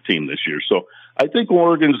winner on their team this year. So I think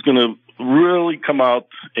Oregon's going to really come out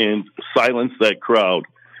and silence that crowd.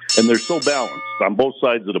 And they're so balanced on both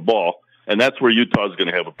sides of the ball. And that's where Utah's going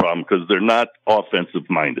to have a problem because they're not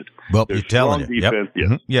offensive-minded. Well, you're telling you. Defense,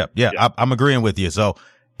 yep. Yes. Yeah. I'm agreeing with you. So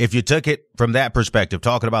if you took it from that perspective,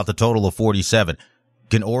 talking about the total of 47,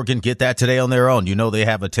 can Oregon get that today on their own? You know they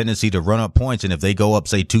have a tendency to run up points, and if they go up,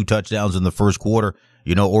 say, 2 touchdowns in the first quarter,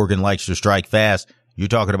 you know Oregon likes to strike fast. You're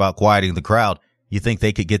talking about quieting the crowd. You think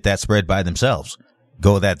they could get that spread by themselves?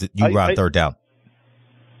 Go with that, you run third down.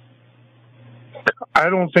 I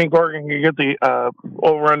don't think Oregon can get the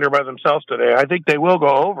over-under by themselves today. I think they will go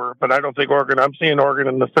over, but I don't think Oregon. I'm seeing Oregon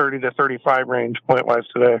in the 30 to 35 range point-wise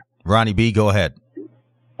today. Ronnie B., go ahead.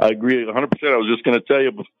 I agree 100%. I was just going to tell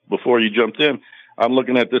you before you jumped in, I'm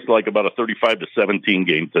looking at this like about a 35 to 17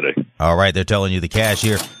 game today. All right, they're telling you the cash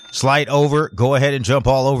here. Slight over. Go ahead and jump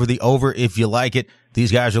all over the over if you like it.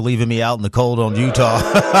 These guys are leaving me out in the cold on Utah.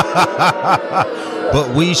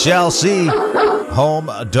 But we shall see. Home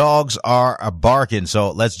dogs are barking.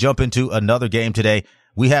 So let's jump into another game today.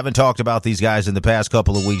 We haven't talked about these guys in the past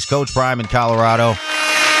couple of weeks. Coach Prime in Colorado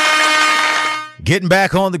getting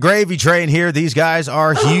back on the gravy train here. These guys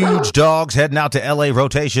are huge dogs heading out to L.A.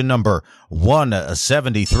 rotation number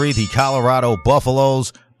 173. The Colorado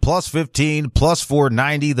Buffaloes plus 15, plus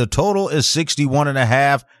 490. The total is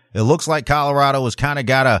 61.5. It looks like Colorado has kind of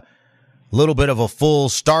got a little bit of a full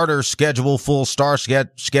starter schedule, full star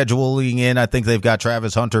scheduling in. I think they've got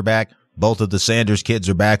Travis Hunter back. Both of the Sanders kids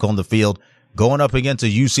are back on the field, going up against a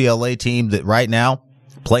UCLA team that right now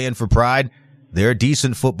playing for pride. They're a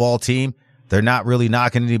decent football team. They're not really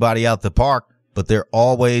knocking anybody out the park, but they're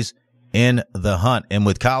always in the hunt. And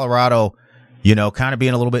with Colorado, you know, kind of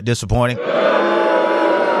being a little bit disappointing. You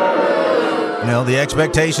know, the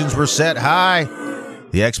expectations were set high.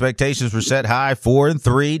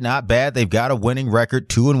 4-3, not bad. They've got a winning record,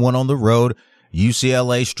 2-1 on the road.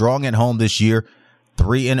 UCLA strong at home this year,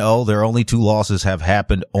 3-0. Their only 2 losses have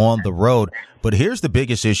happened on the road. But here's the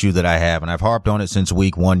biggest issue that I have, and I've harped on it since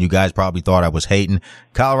week 1. You guys probably thought I was hating.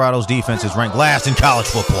 Colorado's defense is ranked last in college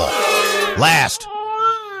football. Last.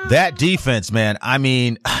 That defense, man, I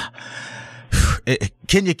mean,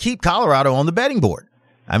 can you keep Colorado on the betting board?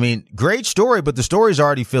 I mean, great story, but the story's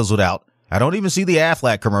already fizzled out. I don't even see the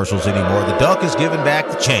Aflac commercials anymore. The duck is giving back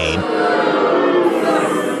the chain.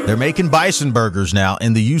 They're making bison burgers now.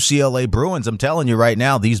 And the UCLA Bruins, I'm telling you right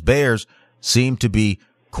now, these Bears seem to be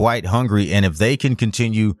quite hungry. And if they can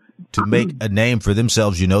continue to make a name for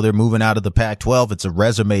themselves, you know, they're moving out of the Pac-12. It's a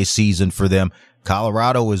resume season for them.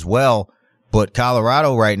 Colorado as well. But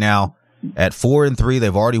Colorado right now at 4-3,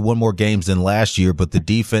 they've already won more games than last year, but the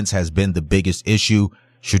defense has been the biggest issue.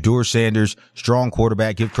 Shedeur Sanders, strong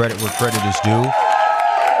quarterback. Give credit where credit is due.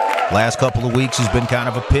 Last couple of weeks, he's been kind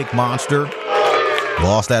of a pick monster.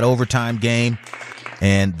 Lost that overtime game.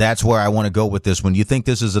 And that's where I want to go with this one. You think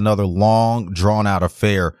this is another long, drawn-out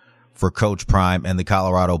affair for Coach Prime and the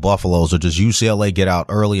Colorado Buffaloes, or does UCLA get out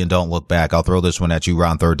early and don't look back? I'll throw this one at you,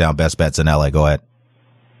 Ron. Third down, best bets in L.A. Go ahead.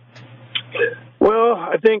 Well,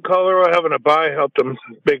 I think Colorado having a bye helped them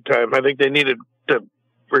big time. I think they needed to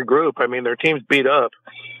regroup. I mean, their team's beat up.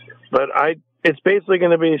 But it's basically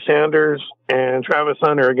going to be Sanders and Travis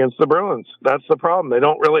Hunter against the Bruins. That's the problem. They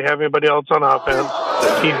don't really have anybody else on offense.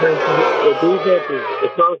 The defense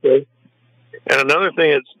is atrocious. And another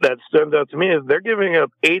thing that stands out to me is they're giving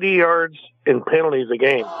up 80 yards in penalties a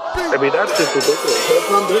game. I mean, that's just ridiculous.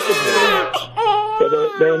 That's undisciplined. So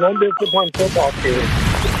they're an undisciplined football team.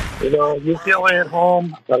 You know, UCLA at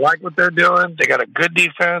home, I like what they're doing. They got a good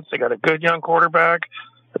defense. They got a good young quarterback.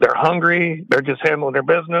 They're hungry. They're just handling their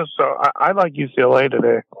business. So I like UCLA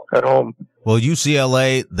today at home. Well,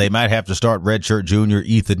 UCLA, they might have to start redshirt junior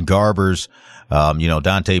Ethan Garbers.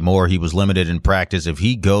 Dante Moore, he was limited in practice. If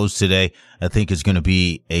he goes today, I think it's going to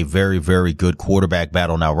be a very, very good quarterback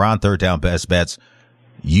battle. Now, Ron, third down best bets,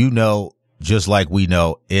 just like we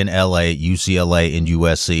know in LA, UCLA and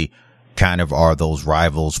USC kind of are those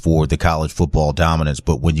rivals for the college football dominance.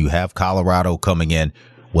 But when you have Colorado coming in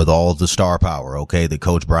with all of the star power, okay, that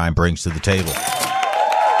Coach Brian brings to the table,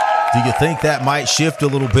 do you think that might shift a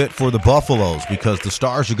little bit for the Buffaloes? Because the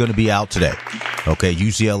stars are going to be out today. Okay,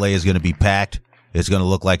 UCLA is going to be packed. It's going to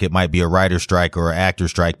look like it might be a writer strike or an actor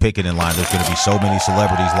strike picking in line. There's going to be so many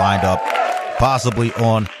celebrities lined up, possibly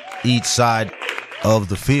on each side of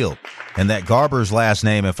the field. And that Garber's last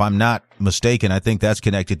name, if I'm not mistaken, I think that's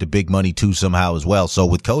connected to Big Money too somehow as well. So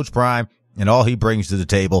with Coach Prime and all he brings to the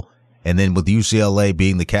table, and then with UCLA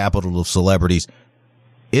being the capital of celebrities,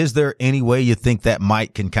 is there any way you think that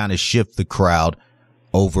can kind of shift the crowd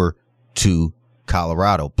over to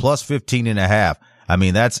Colorado? Plus 15.5. I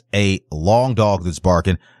mean, that's a long dog that's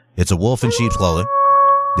barking. It's a wolf in sheep's clothing.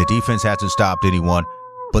 The defense hasn't stopped anyone,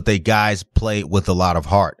 but they guys play with a lot of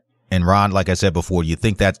heart. And Ron, like I said before, do you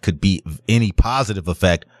think that could be any positive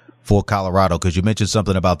effect for Colorado? Because you mentioned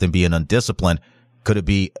something about them being undisciplined. Could it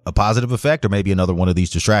be a positive effect or maybe another one of these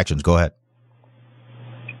distractions? Go ahead.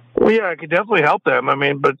 Well, yeah, it could definitely help them. I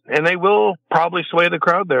mean, and they will probably sway the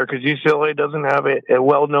crowd there because UCLA doesn't have a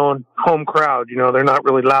well-known home crowd. They're not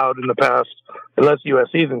really loud in the past, unless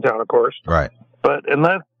USC's in town, of course. Right. But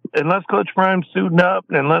unless Coach Prime's suiting up,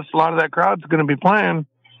 and unless a lot of that crowd's going to be playing,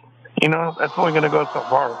 that's only going to go so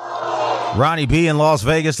far. Ronnie B in Las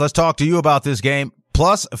Vegas, let's talk to you about this game.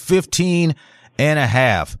 Plus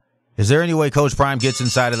 15.5. Is there any way Coach Prime gets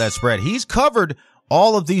inside of that spread? He's covered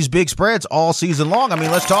all of these big spreads all season long. I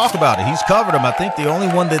mean, let's talk about it. He's covered them. I think the only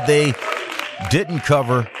one that they didn't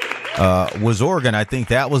cover was Oregon. I think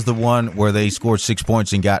that was the one where they scored 6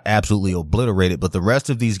 points and got absolutely obliterated. But the rest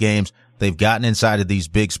of these games, they've gotten inside of these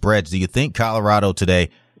big spreads. Do you think Colorado today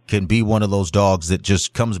can be one of those dogs that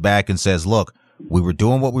just comes back and says, look, we were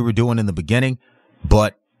doing what we were doing in the beginning,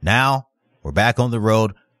 but now we're back on the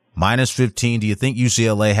road? Minus 15. Do you think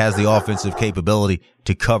UCLA has the offensive capability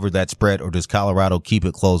to cover that spread, or does Colorado keep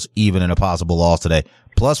it close even in a possible loss today?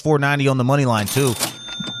 Plus 490 on the money line too.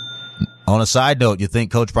 On a side note, you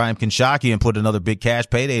think Coach Prime can shock you and put another big cash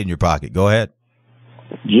payday in your pocket? Go ahead.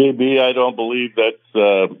 JB, I don't believe that's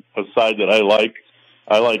a side that I like.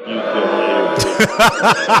 I like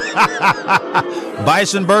UCLA.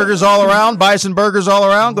 Bison burgers all around. Bison burgers all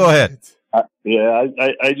around. Go ahead.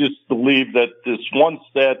 I just believe that this one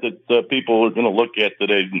stat that people are going to look at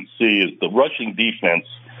today and see is the rushing defense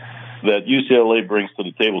that UCLA brings to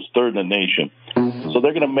the table is third in the nation. So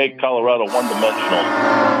they're going to make Colorado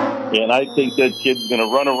one-dimensional. And I think that kid's going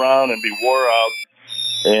to run around and be wore out.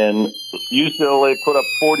 And UCLA put up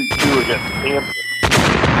 42 against Hampton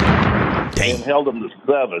and held them to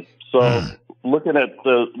 7. So looking at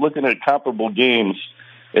comparable games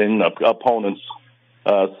and opponents,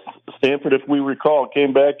 Stanford, if we recall,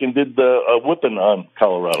 came back and did a whipping on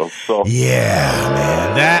Colorado. So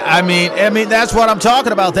yeah, man. I mean, that's what I'm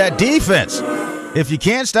talking about. That defense. If you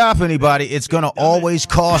can't stop anybody, it's going to always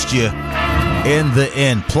cost you in the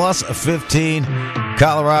end. Plus 15.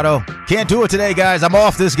 Colorado can't do it today, guys. I'm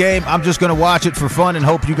off this game. I'm just going to watch it for fun and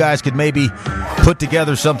hope you guys could maybe put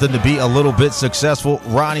together something to be a little bit successful.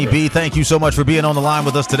 Ronnie B, thank you so much for being on the line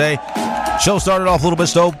with us today. Show started off a little bit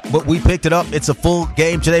slow, but we picked it up. It's a full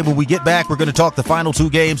game today. When we get back, we're going to talk the final 2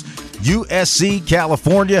 games. USC,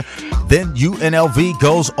 California. Then UNLV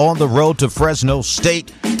goes on the road to Fresno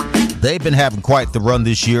State. They've been having quite the run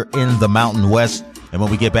this year in the Mountain West. And when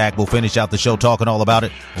we get back, we'll finish out the show talking all about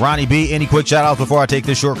it. Ronnie B, any quick shout-outs before I take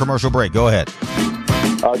this short commercial break? Go ahead.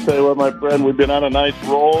 I'll tell you what, my friend, we've been on a nice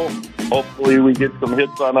roll. Hopefully we get some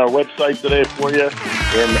hits on our website today for you.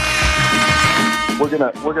 And we're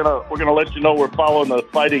gonna let you know we're following the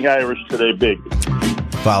Fighting Irish today big.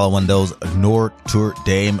 Following those Notre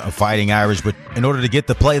Dame Fighting Irish. But in order to get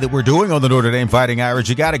the play that we're doing on the Notre Dame Fighting Irish,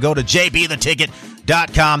 you got to go to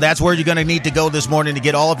jbtheticket.com. That's where you're going to need to go this morning to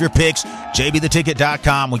get all of your picks.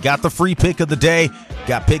 jbtheticket.com. We got the free pick of the day.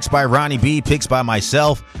 Got picks by Ronnie B, picks by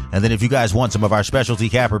myself. And then if you guys want some of our specialty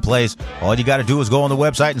capper plays, all you got to do is go on the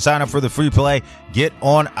website and sign up for the free play. Get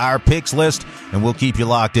on our picks list, and we'll keep you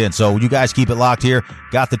locked in. So you guys keep it locked here.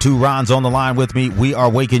 Got the 2 Rons on the line with me. We are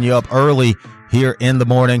waking you up early here in the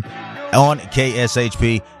morning on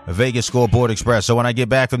KSHP, Vegas Scoreboard Express. So when I get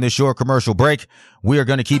back from this short commercial break, we are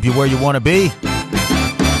going to keep you where you want to be.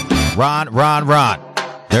 Ron.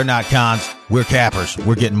 They're not cons. We're cappers.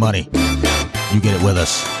 We're getting money. You get it with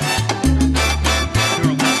us.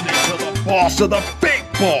 You're listening to the boss of the big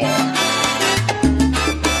ball,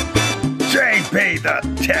 JP the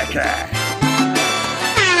Ticket.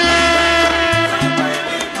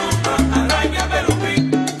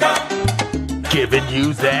 Giving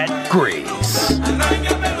you that grease.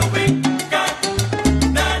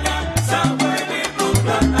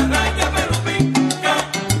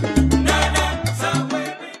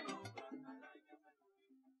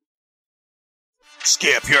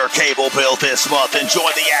 Skip your cable bill this month. Enjoy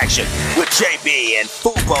the action with JB and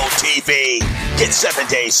Fubo TV. Get 7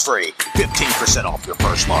 days free, 15% off your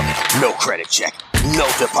first month. No credit check, no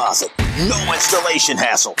deposit, no installation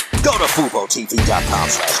hassle. Go to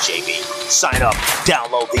FuboTV.com/JB. Sign up,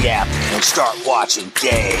 download the app, and start watching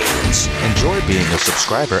games. Enjoy being a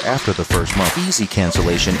subscriber after the first month. Easy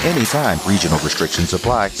cancellation anytime. Regional restrictions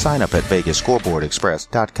apply. Sign up at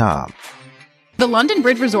VegasScoreboardExpress.com. The London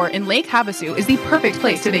Bridge Resort in Lake Havasu is the perfect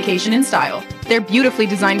place to vacation in style. Their beautifully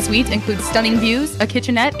designed suites include stunning views, a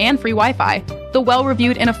kitchenette, and free Wi-Fi. The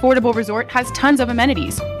well-reviewed and affordable resort has tons of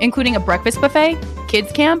amenities, including a breakfast buffet,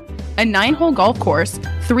 kids camp, a 9-hole golf course,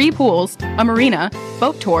 3 pools, a marina,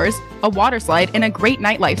 boat tours, a water slide, and a great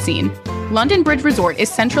nightlife scene. London Bridge Resort is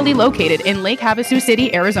centrally located in Lake Havasu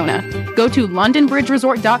City, Arizona. Go to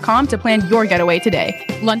LondonBridgeResort.com to plan your getaway today.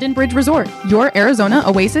 London Bridge Resort, your Arizona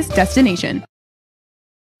oasis destination.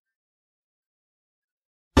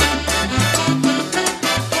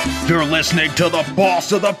 You're listening to the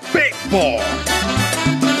boss of the big ball.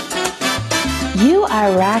 You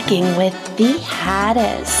are rocking with the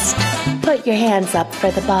hottest. Put your hands up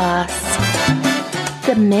for the boss.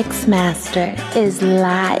 The Mix Master is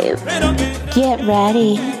live. Get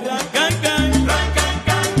ready.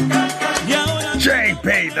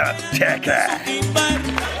 JP the Ticket.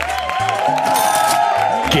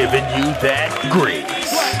 Giving you that grease.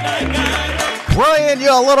 Bringing you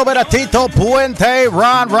a little bit of Tito Puente,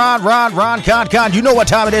 Ron, Con. You know what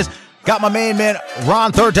time it is. Got my main man,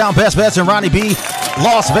 Ron, Third Down Best Bets, and Ronnie B,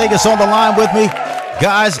 Las Vegas on the line with me.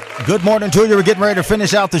 Guys, good morning to you. We're getting ready to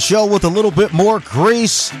finish out the show with a little bit more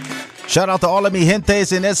grease. Shout out to all of mi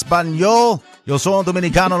gentes en español. Yo soy un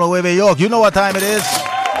dominicano de Nueva York. You know what time it is.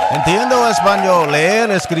 Entiendo español. Leer,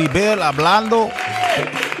 escribir, hablando.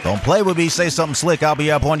 Don't play with me. Say something slick. I'll be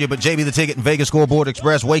up on you. But JB the Ticket and Vegas Scoreboard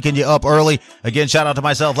Express waking you up early. Again, shout out to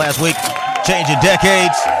myself last week. Changing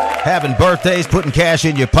decades, having birthdays, putting cash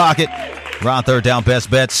in your pocket. Ron, Third Down Best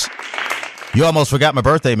Bets. You almost forgot my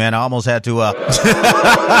birthday, man. I almost had to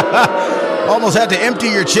almost had to empty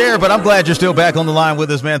your chair, but I'm glad you're still back on the line with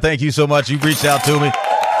us, man. Thank you so much. You reached out to me.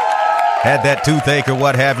 Had that toothache or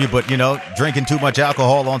what have you, but, you know, drinking too much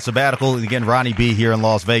alcohol on sabbatical. Again, Ronnie B here in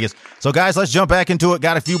Las Vegas. So, guys, let's jump back into it.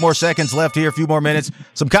 Got a few more seconds left here, a few more minutes.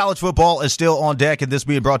 Some college football is still on deck, and this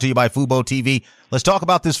being brought to you by Fubo TV. Let's talk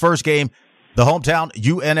about this first game. The hometown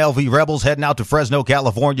UNLV Rebels heading out to Fresno,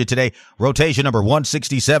 California today. Rotation number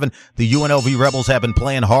 167. The UNLV Rebels have been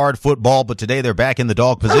playing hard football, but today they're back in the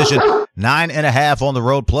dog position. 9.5 on the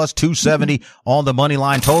road, plus 270 on the money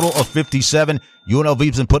line. Total of 57.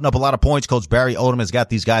 UNLV's been putting up a lot of points. Coach Barry Odom has got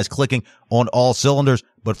these guys clicking on all cylinders,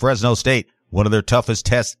 but Fresno State, one of their toughest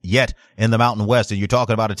tests yet in the Mountain West. And you're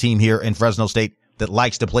talking about a team here in Fresno State that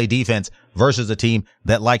likes to play defense versus a team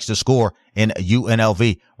that likes to score in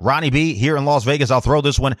UNLV. Ronnie B here in Las Vegas. I'll throw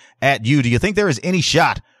this one at you. Do you think there is any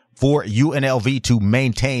shot for UNLV to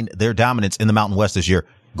maintain their dominance in the Mountain West this year,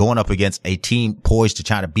 going up against a team poised to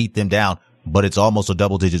try to beat them down, but it's almost a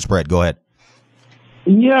double-digit spread? Go ahead.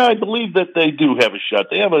 Yeah, I believe that they do have a shot.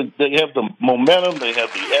 They have the momentum. They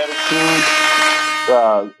have the attitude.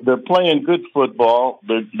 They're playing good football.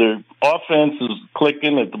 Their offense is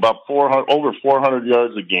clicking at about over 400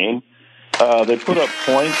 yards a game. They put up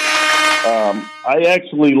points. I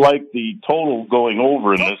actually like the total going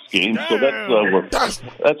over in this game, so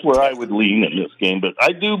that's where I would lean in this game. But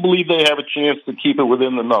I do believe they have a chance to keep it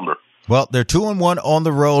within the number. Well, they're 2-1 on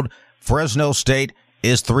the road. Fresno State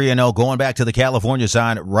is 3-0. Going back to the California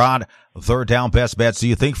side, Rod, Third Down Best Bets. Do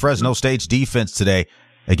you think Fresno State's defense today,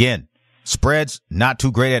 again, spreads not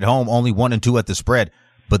too great at home, only 1-2 at the spread,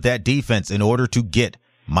 but that defense, in order to get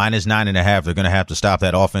minus 9.5, they're going to have to stop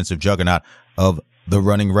that offensive juggernaut of the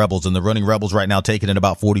Running Rebels, and the Running Rebels right now taking in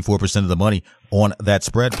about 44% of the money on that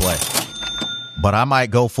spread play. But I might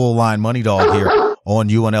go full line money dog here on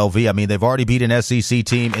UNLV. I mean, they've already beat an SEC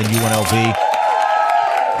team in UNLV.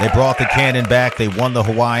 They brought the cannon back. They won the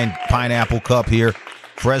Hawaiian Pineapple Cup here.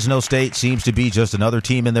 Fresno State seems to be just another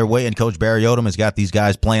team in their way, and Coach Barry Odom has got these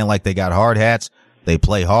guys playing like they got hard hats. They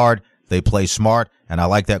play hard. They play smart, and I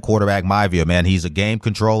like that quarterback, Maivia, man. He's a game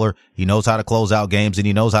controller. He knows how to close out games, and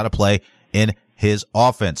he knows how to play in his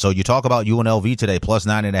offense. So you talk about UNLV today, plus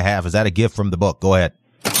 9.5. Is that a gift from the book? Go ahead.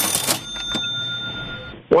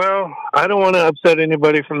 Well, I don't want to upset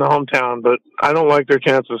anybody from the hometown, but I don't like their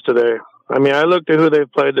chances today. I mean, I looked at who they've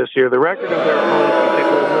played this year. The record of their opponents.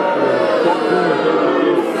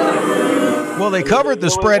 Well, they covered the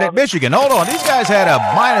spread at Michigan. Hold on. These guys had a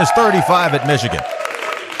minus 35 at Michigan.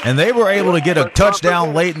 And they were able to get a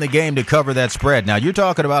touchdown late in the game to cover that spread. Now, you're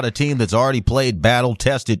talking about a team that's already played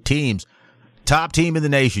battle-tested teams. Top team in the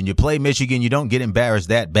nation. You play Michigan, you don't get embarrassed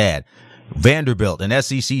that bad. Vanderbilt, an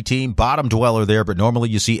SEC team, bottom dweller there, but normally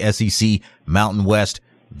you see SEC, Mountain West.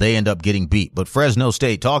 They end up getting beat. But Fresno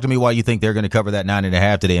State, talk to me why you think they're going to cover that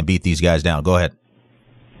 9.5 today and beat these guys down. Go ahead.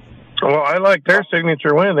 Well, I like their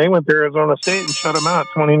signature win. They went to Arizona State and shut them out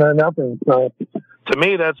 29-0. So, to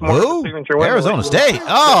me, that's more of a signature win. Arizona State.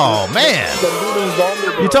 Oh, man.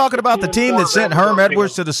 You're talking about the team that sent Herm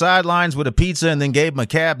Edwards to the sidelines with a pizza and then gave him a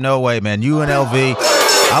cab? No way, man. UNLV.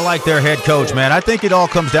 I like their head coach, man. I think it all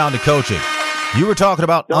comes down to coaching. You were talking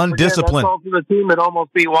about undisciplined. That's also the team that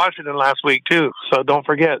almost beat Washington last week, too. So don't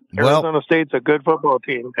forget, Arizona State's a good football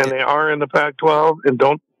team, and they are in the Pac-12. And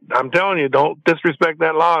I'm telling you, don't disrespect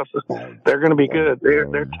that loss. They're going to be good.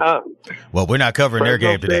 They're tough. Well, we're not covering their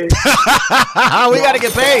game today. We got to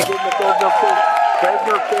get paid. Fresno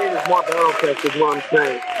State is more battle-tested, is what I'm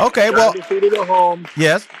saying. Okay, They're undefeated at home.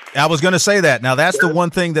 Yes, I was going to say that. Now, that's the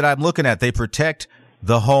one thing that I'm looking at. They protect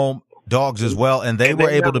the home dogs as well, and they were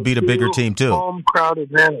able to beat a bigger team too. Home crowd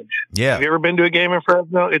advantage. Yeah. Have you ever been to a game in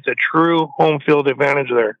Fresno? It's a true home field advantage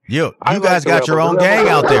there. You guys got your own gang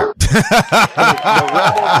out there. The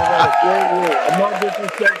Rebels have had a great year. I'm not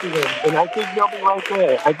disrespecting them, and I think they'll be right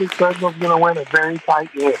there. I think Fresno's going to win a very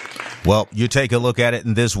tight game. Well, you take a look at it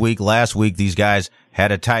in this week. Last week, these guys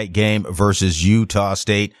had a tight game versus Utah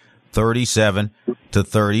State.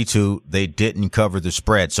 37-32. They didn't cover the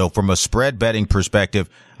spread. So from a spread betting perspective,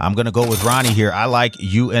 I'm going to go with Ronnie here. I like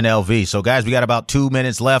UNLV. So guys, we got about 2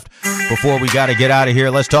 minutes left before we got to get out of here.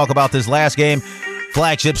 Let's talk about this last game.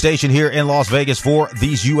 Flagship station here in Las Vegas for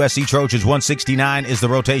these USC Trojans. 169 is the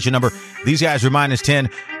rotation number. These guys are minus 10.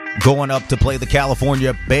 Going up to play the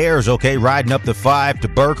California Bears, okay, riding up to 5 to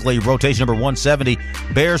Berkeley, rotation number 170.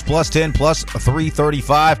 Bears plus 10 plus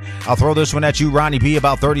 335. I'll throw this one at you, Ronnie B,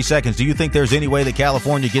 about 30 seconds. Do you think there's any way that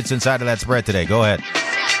California gets inside of that spread today? Go ahead.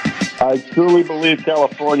 I truly believe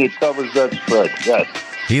California covers that spread, yes.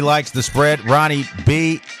 He likes the spread. Ronnie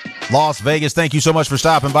B, Las Vegas, thank you so much for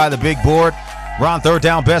stopping by the big board. We're on third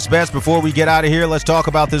down best bets. Before we get out of here, let's talk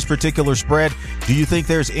about this particular spread. Do you think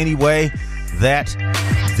there's any way that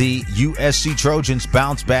the USC Trojans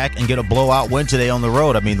bounce back and get a blowout win today on the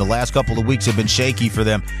road? I mean, the last couple of weeks have been shaky for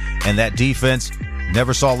them, and that defense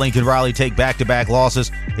never saw Lincoln Riley take back-to-back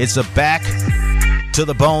losses. It's a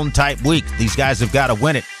back-to-the-bone type week. These guys have got to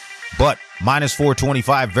win it, but minus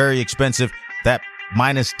 425, very expensive. That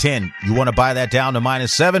minus 10, you want to buy that down to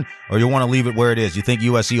minus 7, or you want to leave it where it is? You think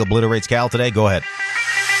USC obliterates Cal today? Go ahead.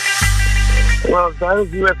 Well, as bad as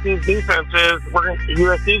USC's defense is,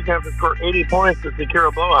 USC's going to score 80 points to secure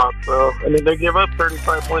a blowout. So, I mean, they give up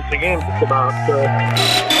 35 points a game just about. So,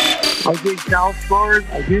 I think Cal scores.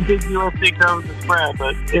 I do think USC covers the spread,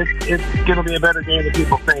 but it's going to be a better game than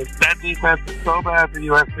people think. That defense is so bad for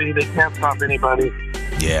USC, they can't stop anybody.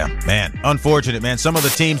 Yeah, man. Unfortunate, man. Some of the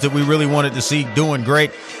teams that we really wanted to see doing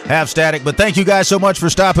great have static. But thank you guys so much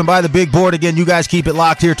for stopping by the big board. Again, you guys keep it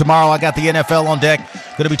locked here tomorrow. I got the NFL on deck.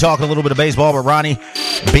 Going to be talking a little bit of baseball, but Ronnie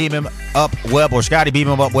Beam him up Webb, or Scotty Beam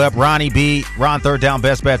him up Webb. Ronnie B, Ron Third Down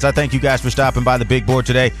Best Bets. I thank you guys for stopping by the big board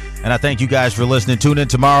today, and I thank you guys for listening. Tune in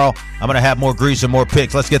tomorrow. I'm going to have more grease and more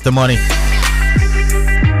picks. Let's get the money.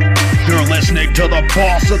 You're listening to the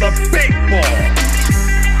boss of the big ball,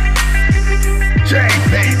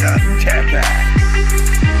 JP the Tech Act.